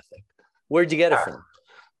work ethic. Where'd you get it from?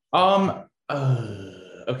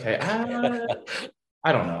 Okay.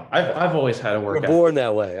 I don't know. I've always had a work ethic. You're born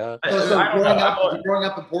that way, huh? Growing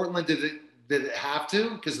up in Portland, did it have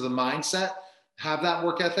to, because of the mindset, have that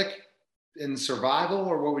work ethic in survival,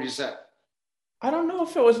 or what would you say? I don't know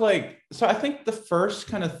if it was so I think the first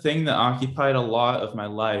kind of thing that occupied a lot of my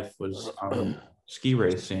life was ski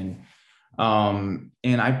racing. And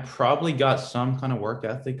I probably got some kind of work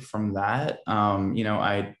ethic from that.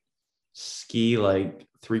 I ski like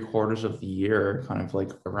 3/4 of the year, kind of like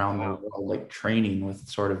around the world, like training with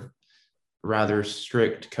sort of rather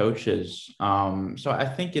strict coaches. So I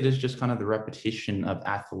think it is just kind of the repetition of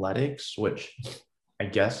athletics, which I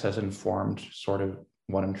guess has informed sort of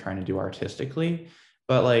what I'm trying to do artistically.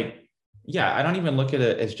 But I don't even look at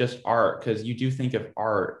it as just art, because you do think of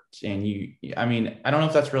art and I don't know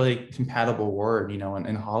if that's really a compatible word,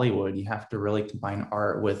 in Hollywood, you have to really combine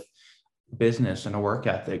art with business and a work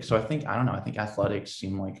ethic. So I think athletics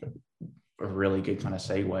seem like a really good kind of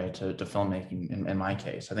segue to filmmaking in my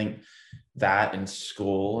case. I think that in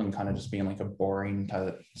school and kind of just being like a boring kind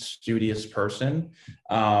of studious person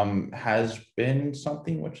has been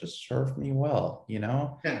something which has served me well,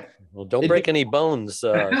 Yeah. Well, don't break any bones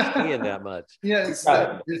skiing that much. Yes.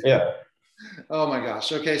 Yeah. Oh my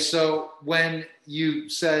gosh. Okay. So when you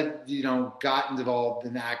said, got involved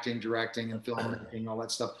in acting, directing, and filmmaking, all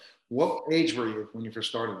that stuff, what age were you when you first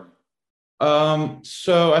started?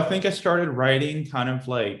 So I think I started writing kind of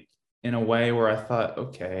like in a way where I thought,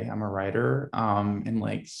 okay, I'm a writer in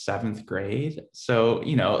like 7th grade. So,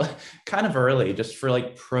 kind of early, just for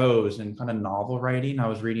like prose and kind of novel writing. I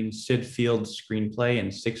was reading Sid Field's screenplay in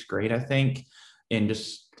 6th grade, I think, and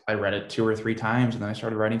just I read it 2 or 3 times, and then I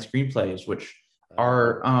started writing screenplays, which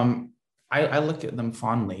are I look at them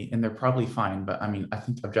fondly, and they're probably fine, but I mean, I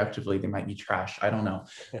think objectively they might be trash. I don't know.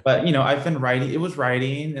 But I've been writing, it was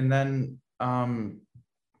writing, and then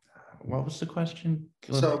what was the question?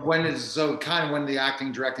 So kind of when the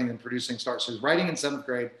acting, directing, and producing starts? So writing in 7th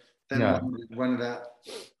grade, then when did that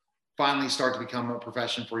finally start to become a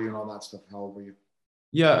profession for you and all that stuff? How old were you?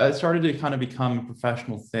 Yeah, it started to kind of become a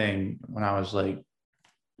professional thing when I was like,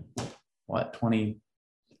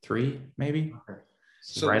 23, maybe? Okay.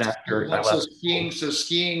 So right after I left.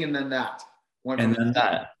 Skiing and then that. And then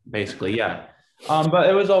that, basically, yeah. But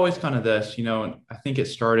it was always kind of this, I think it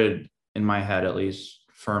started in my head, at least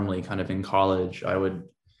firmly, kind of in college. I would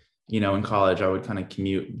kind of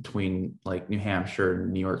commute between like New Hampshire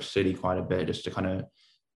and New York City quite a bit, just to kind of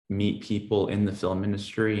meet people in the film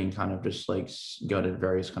industry and kind of just like go to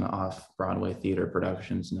various kind of off-Broadway theater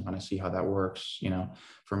productions and kind of see how that works,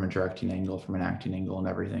 from a directing angle, from an acting angle, and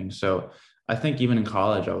everything. So I think even in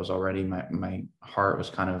college, I was already, my heart was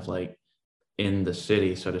kind of like in the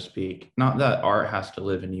city, so to speak. Not that art has to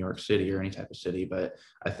live in New York City or any type of city, but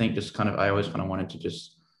I think just kind of, I always kind of wanted to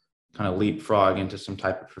just kind of leapfrog into some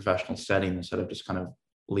type of professional setting instead of just kind of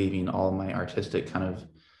leaving all my artistic kind of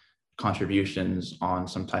contributions on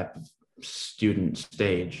some type of student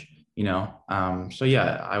stage, so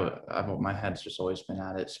yeah, my head's just always been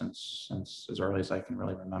at it since as early as I can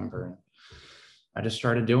really remember. And I just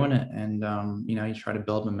started doing it, and you try to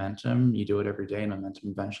build momentum. You do it every day, and momentum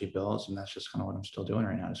eventually builds, and that's just kind of what I'm still doing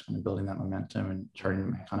right now, just kind of building that momentum and turning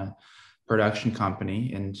my kind of production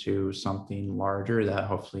company into something larger that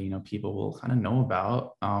hopefully people will kind of know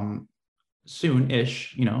about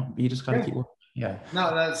soon-ish. You just got to keep working. Yeah.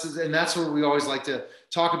 No, that's what we always like to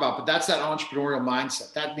talk about. But that's that entrepreneurial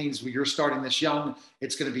mindset. That means when you're starting this young,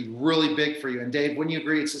 it's going to be really big for you. And Dave, wouldn't you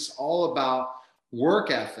agree? It's just all about work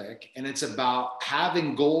ethic, and it's about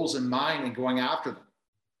having goals in mind and going after them.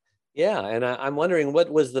 Yeah, and I'm wondering, what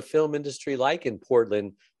was the film industry like in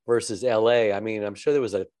Portland versus LA? I mean, I'm sure there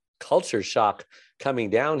was a culture shock coming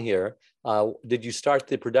down here. Did you start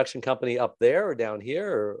the production company up there or down here?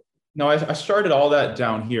 Or? No, I started all that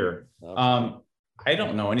down here. Okay. I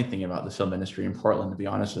don't know anything about the film industry in Portland, to be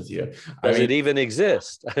honest with you. Does it even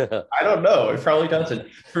exist? I don't know. It probably doesn't.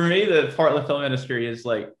 For me, the Portland film industry is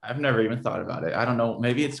like, I've never even thought about it. I don't know.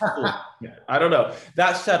 Maybe it's cool. Yeah, I don't know.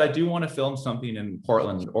 That said, I do want to film something in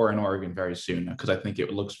Portland or in Oregon very soon, because I think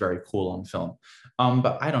it looks very cool on film.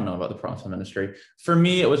 But I don't know about the Portland film industry. For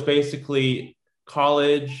me, it was basically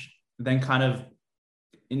college, then kind of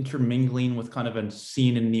intermingling with kind of a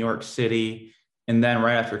scene in New York City. And then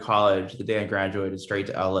right after college, the day I graduated, straight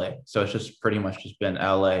to LA. So it's just pretty much just been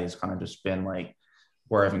LA. It's kind of just been like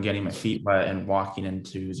where I've been getting my feet wet and walking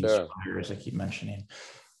into these fires I keep mentioning.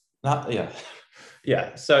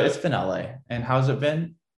 Yeah. So it's been LA. And how's it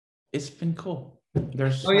been? It's been cool. So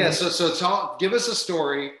give us a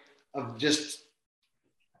story of just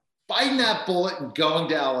biting that bullet and going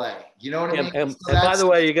to LA. You know what I mean? And by the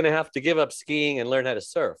way, you're going to have to give up skiing and learn how to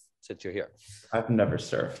surf since you're here. I've never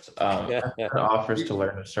surfed. I've had offers to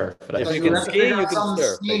learn to surf, but if you can ski, you can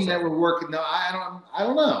surf. Skiing that would work. No, I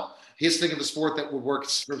don't know. He's thinking of a sport that would work.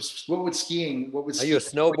 What would skiing? Are you a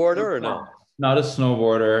snowboarder or no? Not a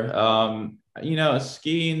snowboarder.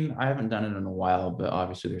 Skiing, I haven't done it in a while, but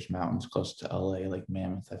obviously there's mountains close to LA, like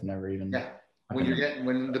Mammoth. I've never even. Yeah.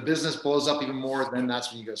 When the business blows up even more, then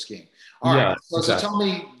that's when you go skiing. All right. So tell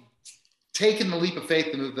me, taking the leap of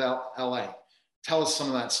faith to move to LA. Tell us some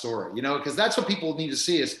of that story, because that's what people need to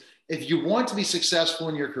see is, if you want to be successful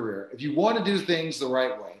in your career, if you want to do things the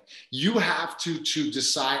right way, you have to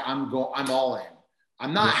decide, I'm all in.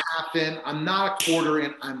 I'm not half in, I'm not a quarter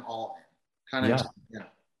in, I'm all in. Kind of,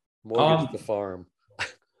 Mortgage the farm.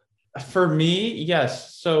 For me,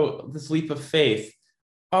 yes. So this leap of faith,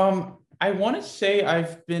 I want to say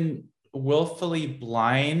I've been willfully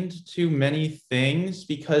blind to many things,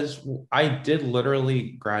 because I did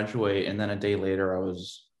literally graduate, and then a day later I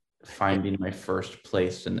was finding my first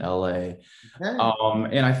place in LA.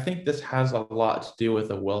 And I think this has a lot to do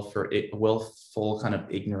with a willful kind of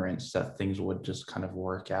ignorance that things would just kind of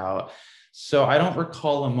work out. So I don't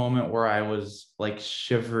recall a moment where I was like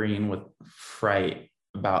shivering with fright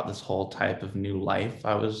about this whole type of new life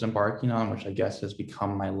I was embarking on, which I guess has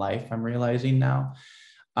become my life, I'm realizing now.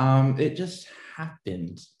 It just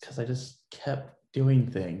happened because I just kept doing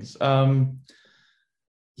things. I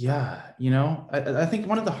think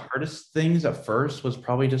one of the hardest things at first was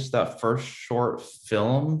probably just that first short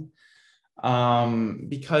film,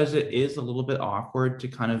 because it is a little bit awkward to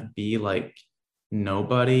kind of be like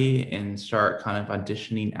nobody and start kind of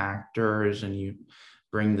auditioning actors, and you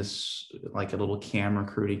bring this like a little camera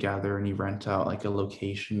crew together, and you rent out like a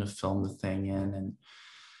location to film the thing in. And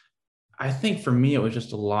I think for me, it was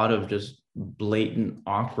just a lot of just blatant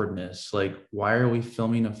awkwardness. Like, why are we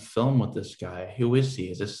filming a film with this guy? Who is he?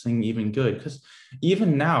 Is this thing even good? Because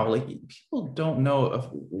even now, like, people don't know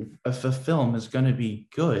if a film is going to be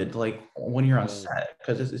good, like when you're on set,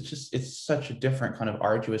 because it's such a different kind of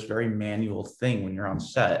arduous, very manual thing when you're on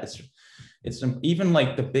set. It's even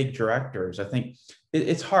like the big directors. I think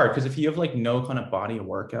it's hard because if you have like no kind of body of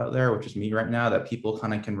work out there, which is me right now, that people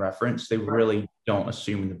kind of can reference, they really don't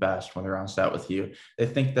assume the best when they're on set with you. They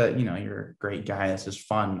think that, you know, you're a great guy, this is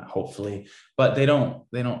fun, hopefully, but they don't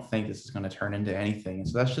think this is going to turn into anything. And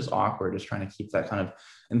so that's just awkward, just trying to keep that kind of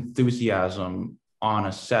enthusiasm on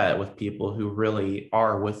a set with people who really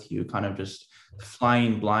are with you, kind of just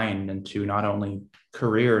flying blind into not only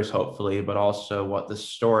careers, hopefully, but also what the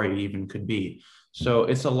story even could be. So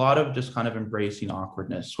it's a lot of just kind of embracing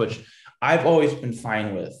awkwardness, which I've always been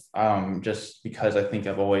fine with, just because I think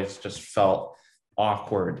I've always just felt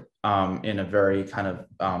awkward in a very kind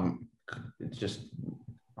of just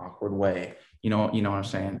awkward way. You know what I'm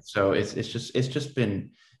saying? So it's just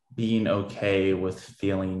been being okay with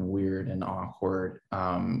feeling weird and awkward,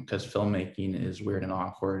 because filmmaking is weird and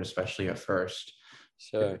awkward, especially at first.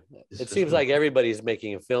 Sure. It seems like everybody's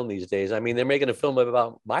making a film these days. I mean, they're making a film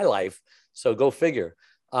about my life, so go figure.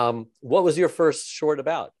 What was your first short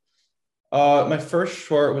about? My first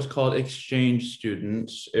short was called Exchange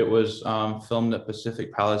Students. It was filmed at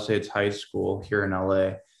Pacific Palisades High School here in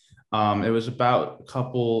LA. It was about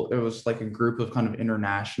it was like a group of kind of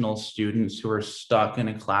international students who are stuck in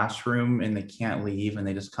a classroom and they can't leave, and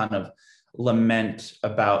they just kind of lament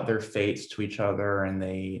about their fates to each other, and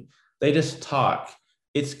they just talk.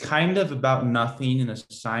 It's kind of about nothing in a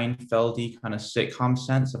Seinfeldy kind of sitcom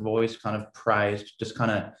sense. I've always kind of prized just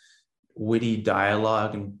kind of witty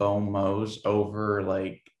dialogue and bon mots over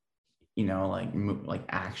like, you know, like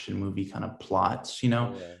action movie kind of plots, you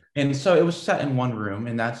know. Yeah. And so it was set in one room,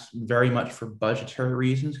 and that's very much for budgetary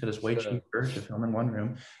reasons, because it's way cheaper to film in one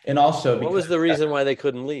room. And also, what was the reason why they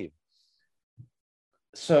couldn't leave?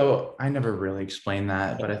 So I never really explained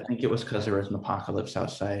that, but I think it was because there was an apocalypse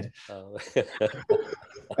outside. Oh.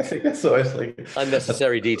 I think that's always like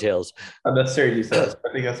unnecessary details. Unnecessary details.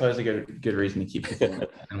 I think that's always a good reason to keep people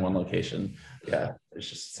in one location. Yeah, it's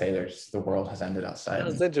just say the world has ended outside.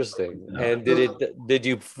 That's interesting. You know. And did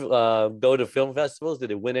you go to film festivals?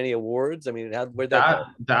 Did it win any awards? I mean, where'd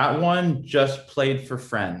that one just played for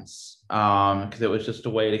friends, because it was just a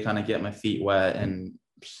way to kind of get my feet wet and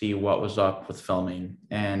see what was up with filming.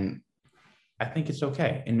 And I think it's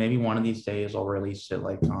okay. And maybe one of these days I'll release it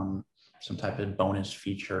like on some type of bonus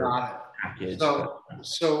feature package.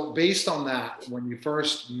 So based on that, when you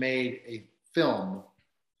first made a film,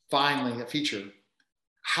 finally a feature,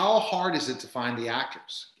 how hard is it to find the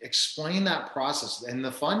actors? Explain that process and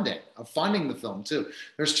the funding of funding the film too.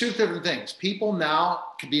 There's two different things. People now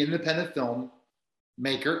can be independent film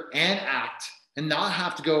maker and act and not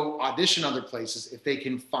have to go audition other places if they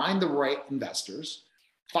can find the right investors,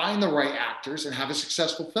 find the right actors, and have a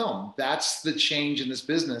successful film. That's the change in this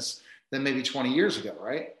business than maybe 20 years ago,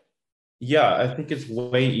 right? Yeah, I think it's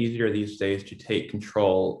way easier these days to take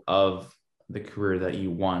control of the career that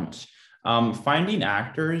you want. Finding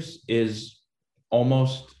actors is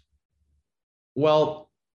almost, well,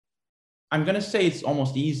 I'm going to say it's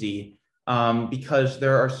almost easy, because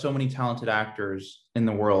there are so many talented actors in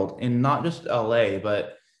the world, and not just LA,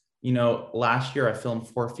 but, you know, last year I filmed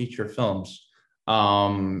 4 feature films.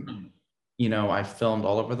 You know, I filmed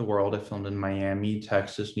all over the world. I filmed in Miami,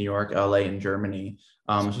 Texas, New York, LA, and Germany.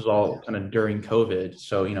 This was all kind of during COVID.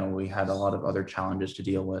 So, you know, we had a lot of other challenges to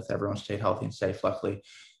deal with. Everyone stayed healthy and safe, luckily.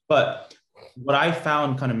 But what I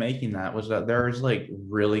found kind of making that was that there's like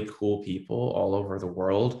really cool people all over the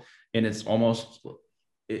world. And it's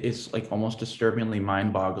like almost disturbingly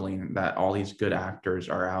mind-boggling that all these good actors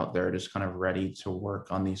are out there just kind of ready to work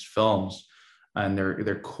on these films. And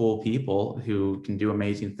they're cool people who can do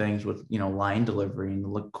amazing things with, you know, line delivery and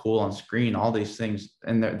look cool on screen, all these things,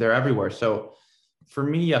 and they're everywhere. So for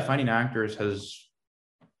me, yeah, finding actors has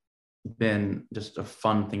been just a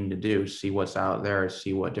fun thing to do, see what's out there,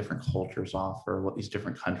 see what different cultures offer, what these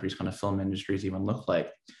different countries kind of film industries even look like.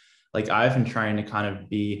 Like I've been trying to kind of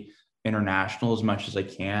be international as much as I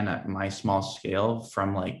can at my small scale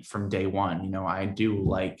from day one. You know,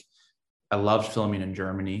 I loved filming in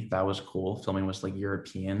Germany. That was cool. Filming with like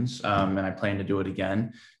Europeans, and I plan to do it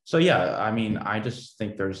again. So yeah, I mean, I just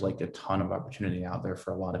think there's like a ton of opportunity out there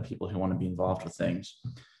for a lot of people who want to be involved with things.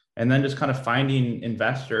 And then just kind of finding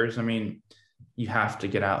investors. I mean, you have to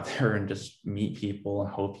get out there and just meet people and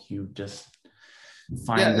hope you just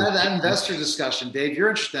Yeah, that investor discussion, Dave, you're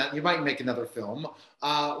interested in that. You might make another film.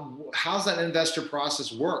 How's that investor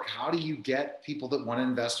process work? How do you get people that want to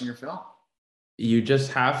invest in your film? You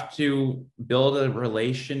just have to build a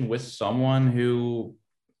relation with someone who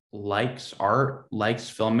likes art, likes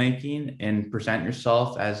filmmaking, and present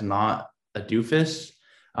yourself as not a doofus,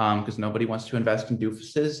 because nobody wants to invest in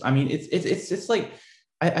doofuses. I mean, it's like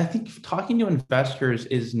I think talking to investors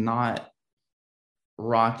is not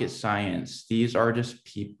rocket science. These are just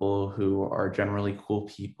people who are generally cool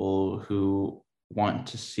people who want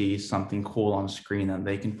to see something cool on screen that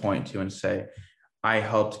they can point to and say, I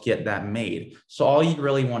helped get that made. So all you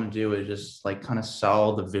really want to do is just like kind of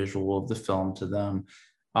sell the visual of the film to them.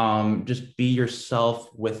 Just be yourself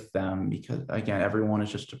with them, because again, everyone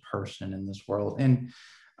is just a person in this world. And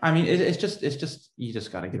I mean, it's just you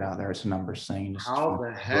just got to get out there. It's a numbers thing. How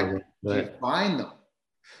the heck do you find them?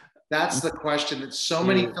 That's the question that so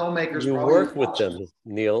many filmmakers you work with them,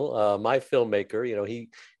 Neil. My filmmaker,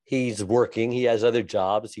 he's working. He has other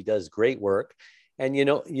jobs. He does great work, and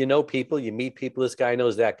people. You meet people. This guy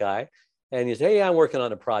knows that guy, and you say, "Hey, I'm working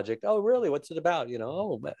on a project." "Oh, really? What's it about?"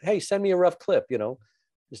 "Oh, hey, send me a rough clip."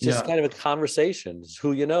 It's just kind of a conversation. It's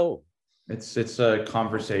who you know. It's a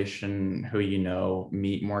conversation, who you know,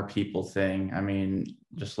 meet more people thing. I mean,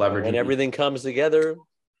 just leveraging. And everything comes together.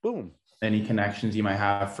 Boom. Any connections you might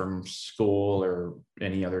have from school or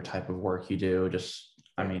any other type of work you do.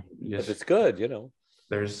 If it's good,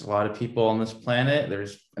 there's a lot of people on this planet.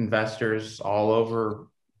 There's investors all over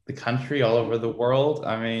the country, all over the world.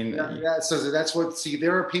 I mean, so that's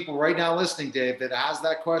there are people right now listening, Dave, that has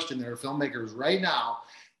that question. There are filmmakers right now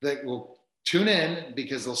that will tune in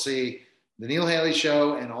because they'll see the Neil Haley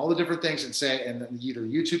Show and all the different things and say, and either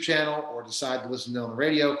YouTube channel or decide to listen to it on the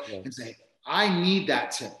radio and say, I need that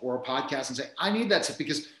tip, or a podcast and say, I need that tip,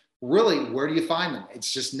 because really, where do you find them?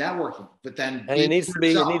 It's just networking. But then it needs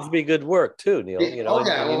to be good work too, Neil. You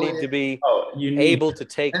need to be able to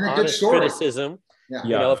take honest criticism.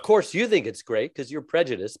 Of course you think it's great because you're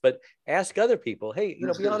prejudiced, but ask other people, hey,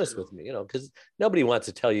 be honest with me, because nobody wants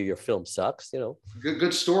to tell you your film sucks,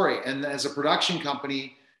 Good story. And as a production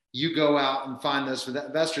company, you go out and find those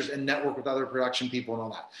investors and network with other production people and all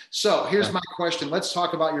that. So here's my question. Let's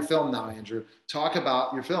talk about your film now, Andrew. Talk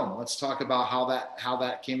about your film. Let's talk about how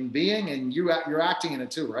that came being, and you're acting in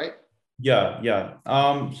it too, right? Yeah.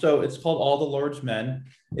 So it's called All the Lord's Men.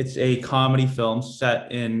 It's a comedy film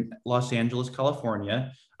set in Los Angeles,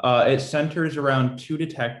 California. It centers around two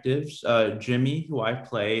detectives, Jimmy, who I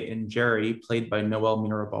play, and Jerry, played by Noel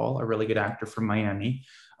Mirabal, a really good actor from Miami.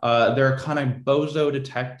 They're kind of bozo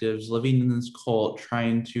detectives living in this cult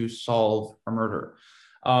trying to solve a murder.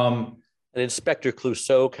 An Inspector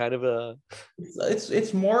Clouseau kind of a.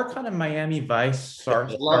 It's more kind of Miami Vice.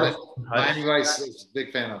 Love it. Miami Vice,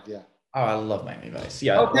 big fan of, yeah. Oh, I love Miami Vice.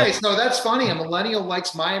 Yeah. Okay, so that's funny. A millennial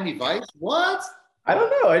likes Miami Vice. What? I don't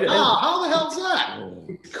know. How the hell's that?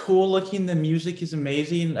 It's cool looking. The music is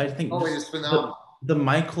amazing. I think. Oh, it's phenomenal. The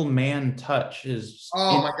Michael Mann touch is.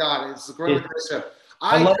 Oh my God! It's a great show.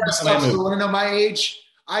 I dressed up. So you want to know my age?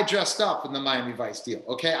 I dressed up in the Miami Vice deal.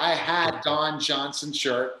 Okay, I had Don Johnson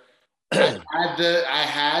shirt. I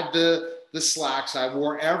had the slacks. I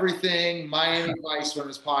wore everything Miami Vice when it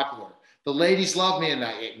was popular. The ladies loved me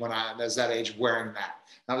when I was that age wearing that.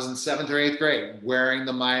 I was in 7th or 8th grade wearing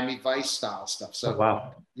the Miami Vice style stuff. So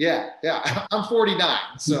wow. Yeah. I'm 49,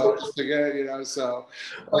 so just to go, so.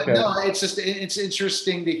 But okay. No, it's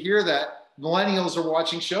interesting to hear that millennials are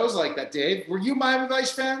watching shows like that. Dave, were you a Miami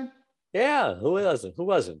Vice fan? Yeah, who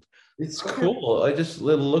wasn't? It's cool. It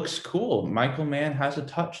looks cool. Michael Mann has a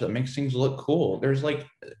touch that makes things look cool.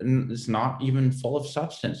 It's not even full of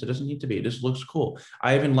substance. It doesn't need to be. It just looks cool.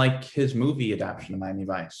 I even like his movie adaptation of Miami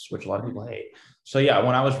Vice, which a lot of people hate. So yeah,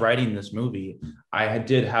 when I was writing this movie, I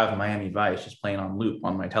did have Miami Vice just playing on loop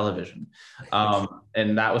on my television.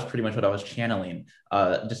 And that was pretty much what I was channeling.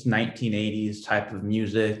 Just 1980s type of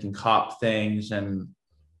music and cop things. And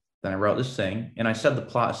then I wrote this thing, and I said the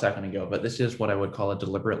plot a second ago, but this is what I would call a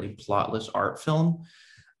deliberately plotless art film,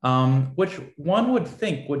 which one would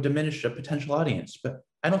think would diminish a potential audience, but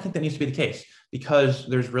I don't think that needs to be the case, because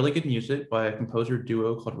there's really good music by a composer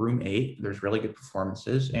duo called Room 8. There's really good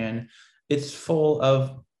performances, and it's full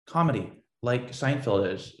of comedy, like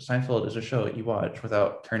Seinfeld is. Seinfeld is a show that you watch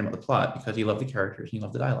without caring about the plot because you love the characters and you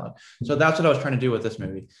love the dialogue. So that's what I was trying to do with this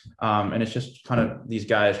movie. And it's just kind of these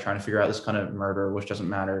guys trying to figure out this kind of murder, which doesn't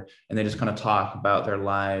matter. And they just kind of talk about their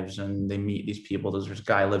lives, and they meet these people. There's a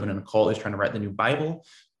guy living in a cult. He's trying to write the new Bible.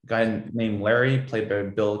 guy named Larry, played by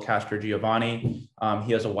Bill Castro Giovanni.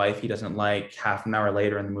 He has a wife he doesn't like. Half an hour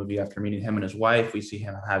later in the movie, after meeting him and his wife, we see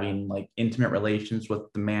him having like intimate relations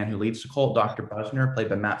with the man who leads the cult, Dr. Busner, played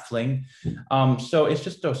by Matt Fling. So it's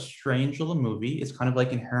just a strange little movie. It's kind of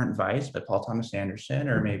like Inherent Vice by Paul Thomas Anderson,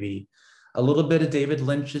 or maybe a little bit of David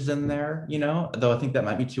Lynch is in there, you know, though I think that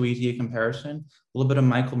might be too easy a comparison. A little bit of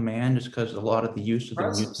Michael Mann, just because a lot of the use of the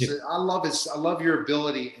music. I love your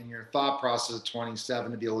ability and your thought process at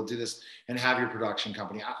 27 to be able to do this and have your production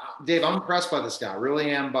company. Dave, I'm impressed by this guy. I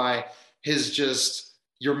really am, by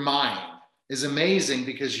your mind is amazing,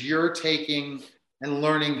 because you're taking and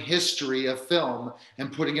learning history of film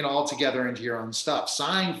and putting it all together into your own stuff.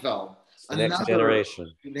 Seinfeld, next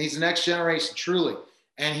generation. He's the next generation, truly.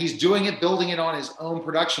 And he's doing it, building it on his own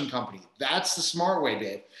production company. That's the smart way,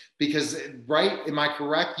 Dave. Because, right, am I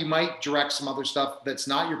correct? You might direct some other stuff that's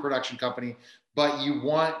not your production company, but you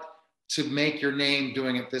want to make your name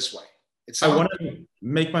doing it this way. I want to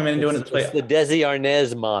make my name doing it this way. It's the Desi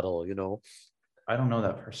Arnaz model, you know. I don't know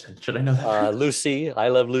that person. Should I know that? Lucy. I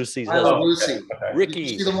Love Lucy's I Love Lucy. Okay. Ricky.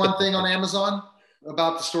 Did you see the one thing on Amazon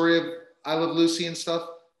about the story of I Love Lucy and stuff?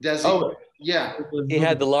 Desi. Oh, yeah. He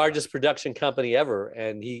had the largest production company ever,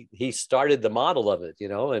 and he started the model of it, you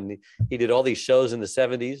know, and he did all these shows in the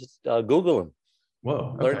 70s. Google him.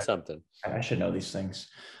 Whoa. Learn okay. something. I should know these things.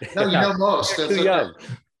 No, you know most. You're too young.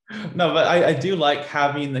 No, but I do like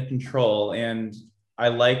having the control, and I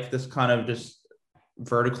like this kind of just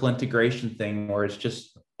vertical integration thing where it's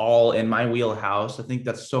just all in my wheelhouse. I think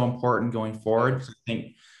that's so important going forward. I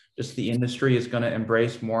think just the industry is going to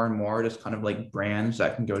embrace more and more just kind of like brands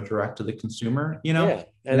that can go direct to the consumer, you know? Yeah.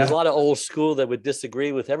 And there's a lot of old school that would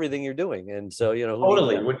disagree with everything you're doing. And so, you know,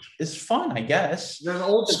 totally, which is fun, I guess. The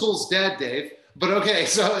old school's dead, Dave. But okay,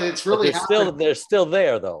 so it's really they're still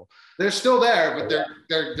there though. They're still there, but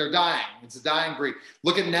they're dying. It's a dying breed.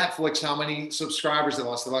 Look at Netflix, how many subscribers they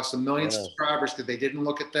lost. They lost 1 million subscribers because they did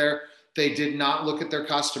not look at their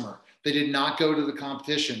customer. They did not go to the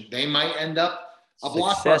competition. They might end up a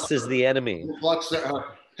blockbuster. Success is the enemy.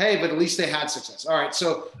 Hey, but at least they had success. All right.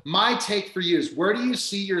 So my take for you is, where do you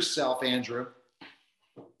see yourself, Andrew,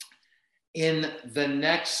 in the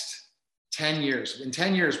next 10 years? In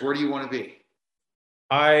 10 years, where do you want to be?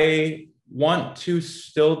 I want to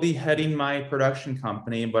still be heading my production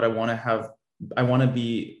company, but I want to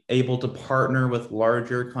be able to partner with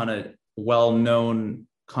larger kind of well-known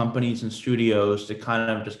companies and studios to kind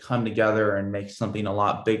of just come together and make something a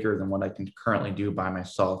lot bigger than what I can currently do by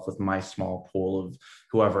myself with my small pool of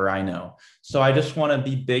whoever I know. So I just want to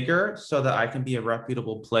be bigger so that I can be a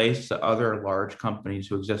reputable place that other large companies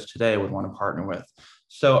who exist today would want to partner with.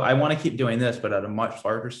 So I want to keep doing this, but at a much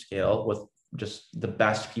larger scale with just the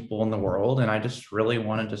best people in the world. And I just really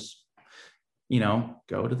want to just, you know,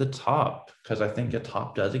 go to the top, because I think a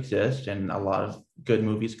top does exist and a lot of good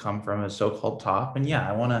movies come from a so-called top. And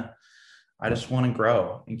yeah, I just want to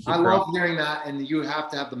grow and keep growing. Love hearing that. And you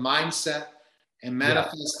have to have the mindset and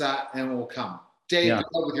manifest that, and it will come. Dave,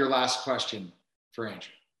 go with your last question for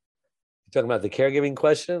Andrew. You're talking about the caregiving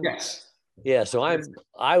question? Yes. Yeah, so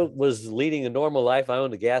I was leading a normal life. I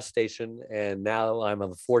owned a gas station, and now I'm a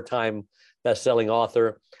 4-time best-selling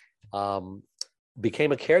author.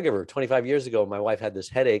 Became a caregiver 25 years ago. My wife had this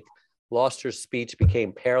headache, lost her speech,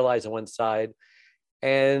 became paralyzed on one side.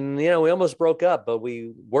 And, you know, we almost broke up, but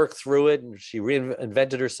we worked through it, and she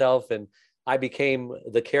reinvented herself. And I became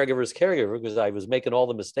the caregiver's caregiver because I was making all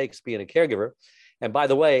the mistakes being a caregiver. And by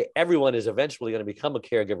the way, everyone is eventually going to become a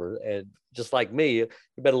caregiver. And just like me, you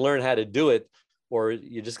better learn how to do it, or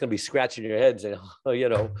you're just going to be scratching your head saying, oh, you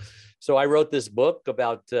know. So I wrote this book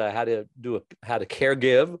about how to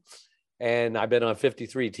caregive. And I've been on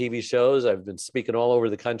 53 TV shows. I've been speaking all over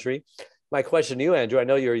the country. My question to you, Andrew, I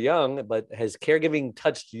know you're young, but has caregiving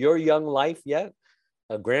touched your young life yet?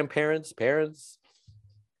 Grandparents, parents?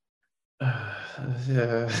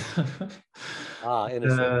 Yeah.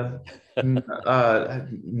 Innocent.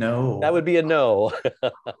 No. That would be a no.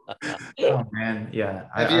 Oh man, yeah.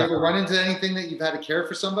 Have you ever run into anything that you've had to care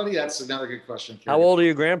for somebody? That's another good question. How old are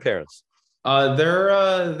your grandparents? They're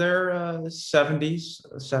 70s.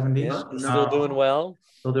 Yeah, still doing well.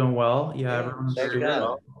 Still doing well. Yeah, everyone's doing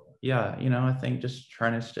well. Yeah, you know, I think just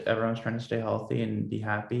everyone's trying to stay healthy and be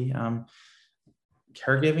happy.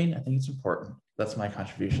 Caregiving, I think it's important. That's my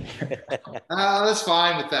contribution here. That's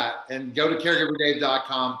fine with that. And go to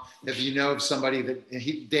caregiverdave.com if you know of somebody that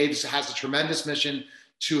Dave has a tremendous mission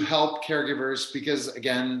to help caregivers, because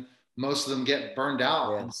again, most of them get burned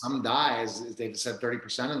out and some die, as David said,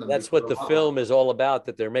 30% of them. That's what the film is all about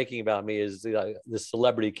that they're making about me, is the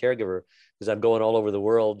celebrity caregiver, because I'm going all over the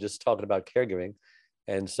world just talking about caregiving.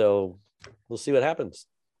 And so we'll see what happens.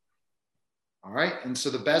 All right. And so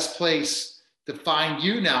the best place to find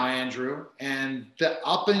you now, Andrew, and the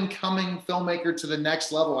up and coming filmmaker to the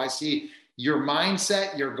next level. I see your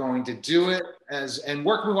mindset. You're going to do it and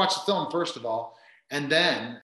where can we watch the film, first of all? And then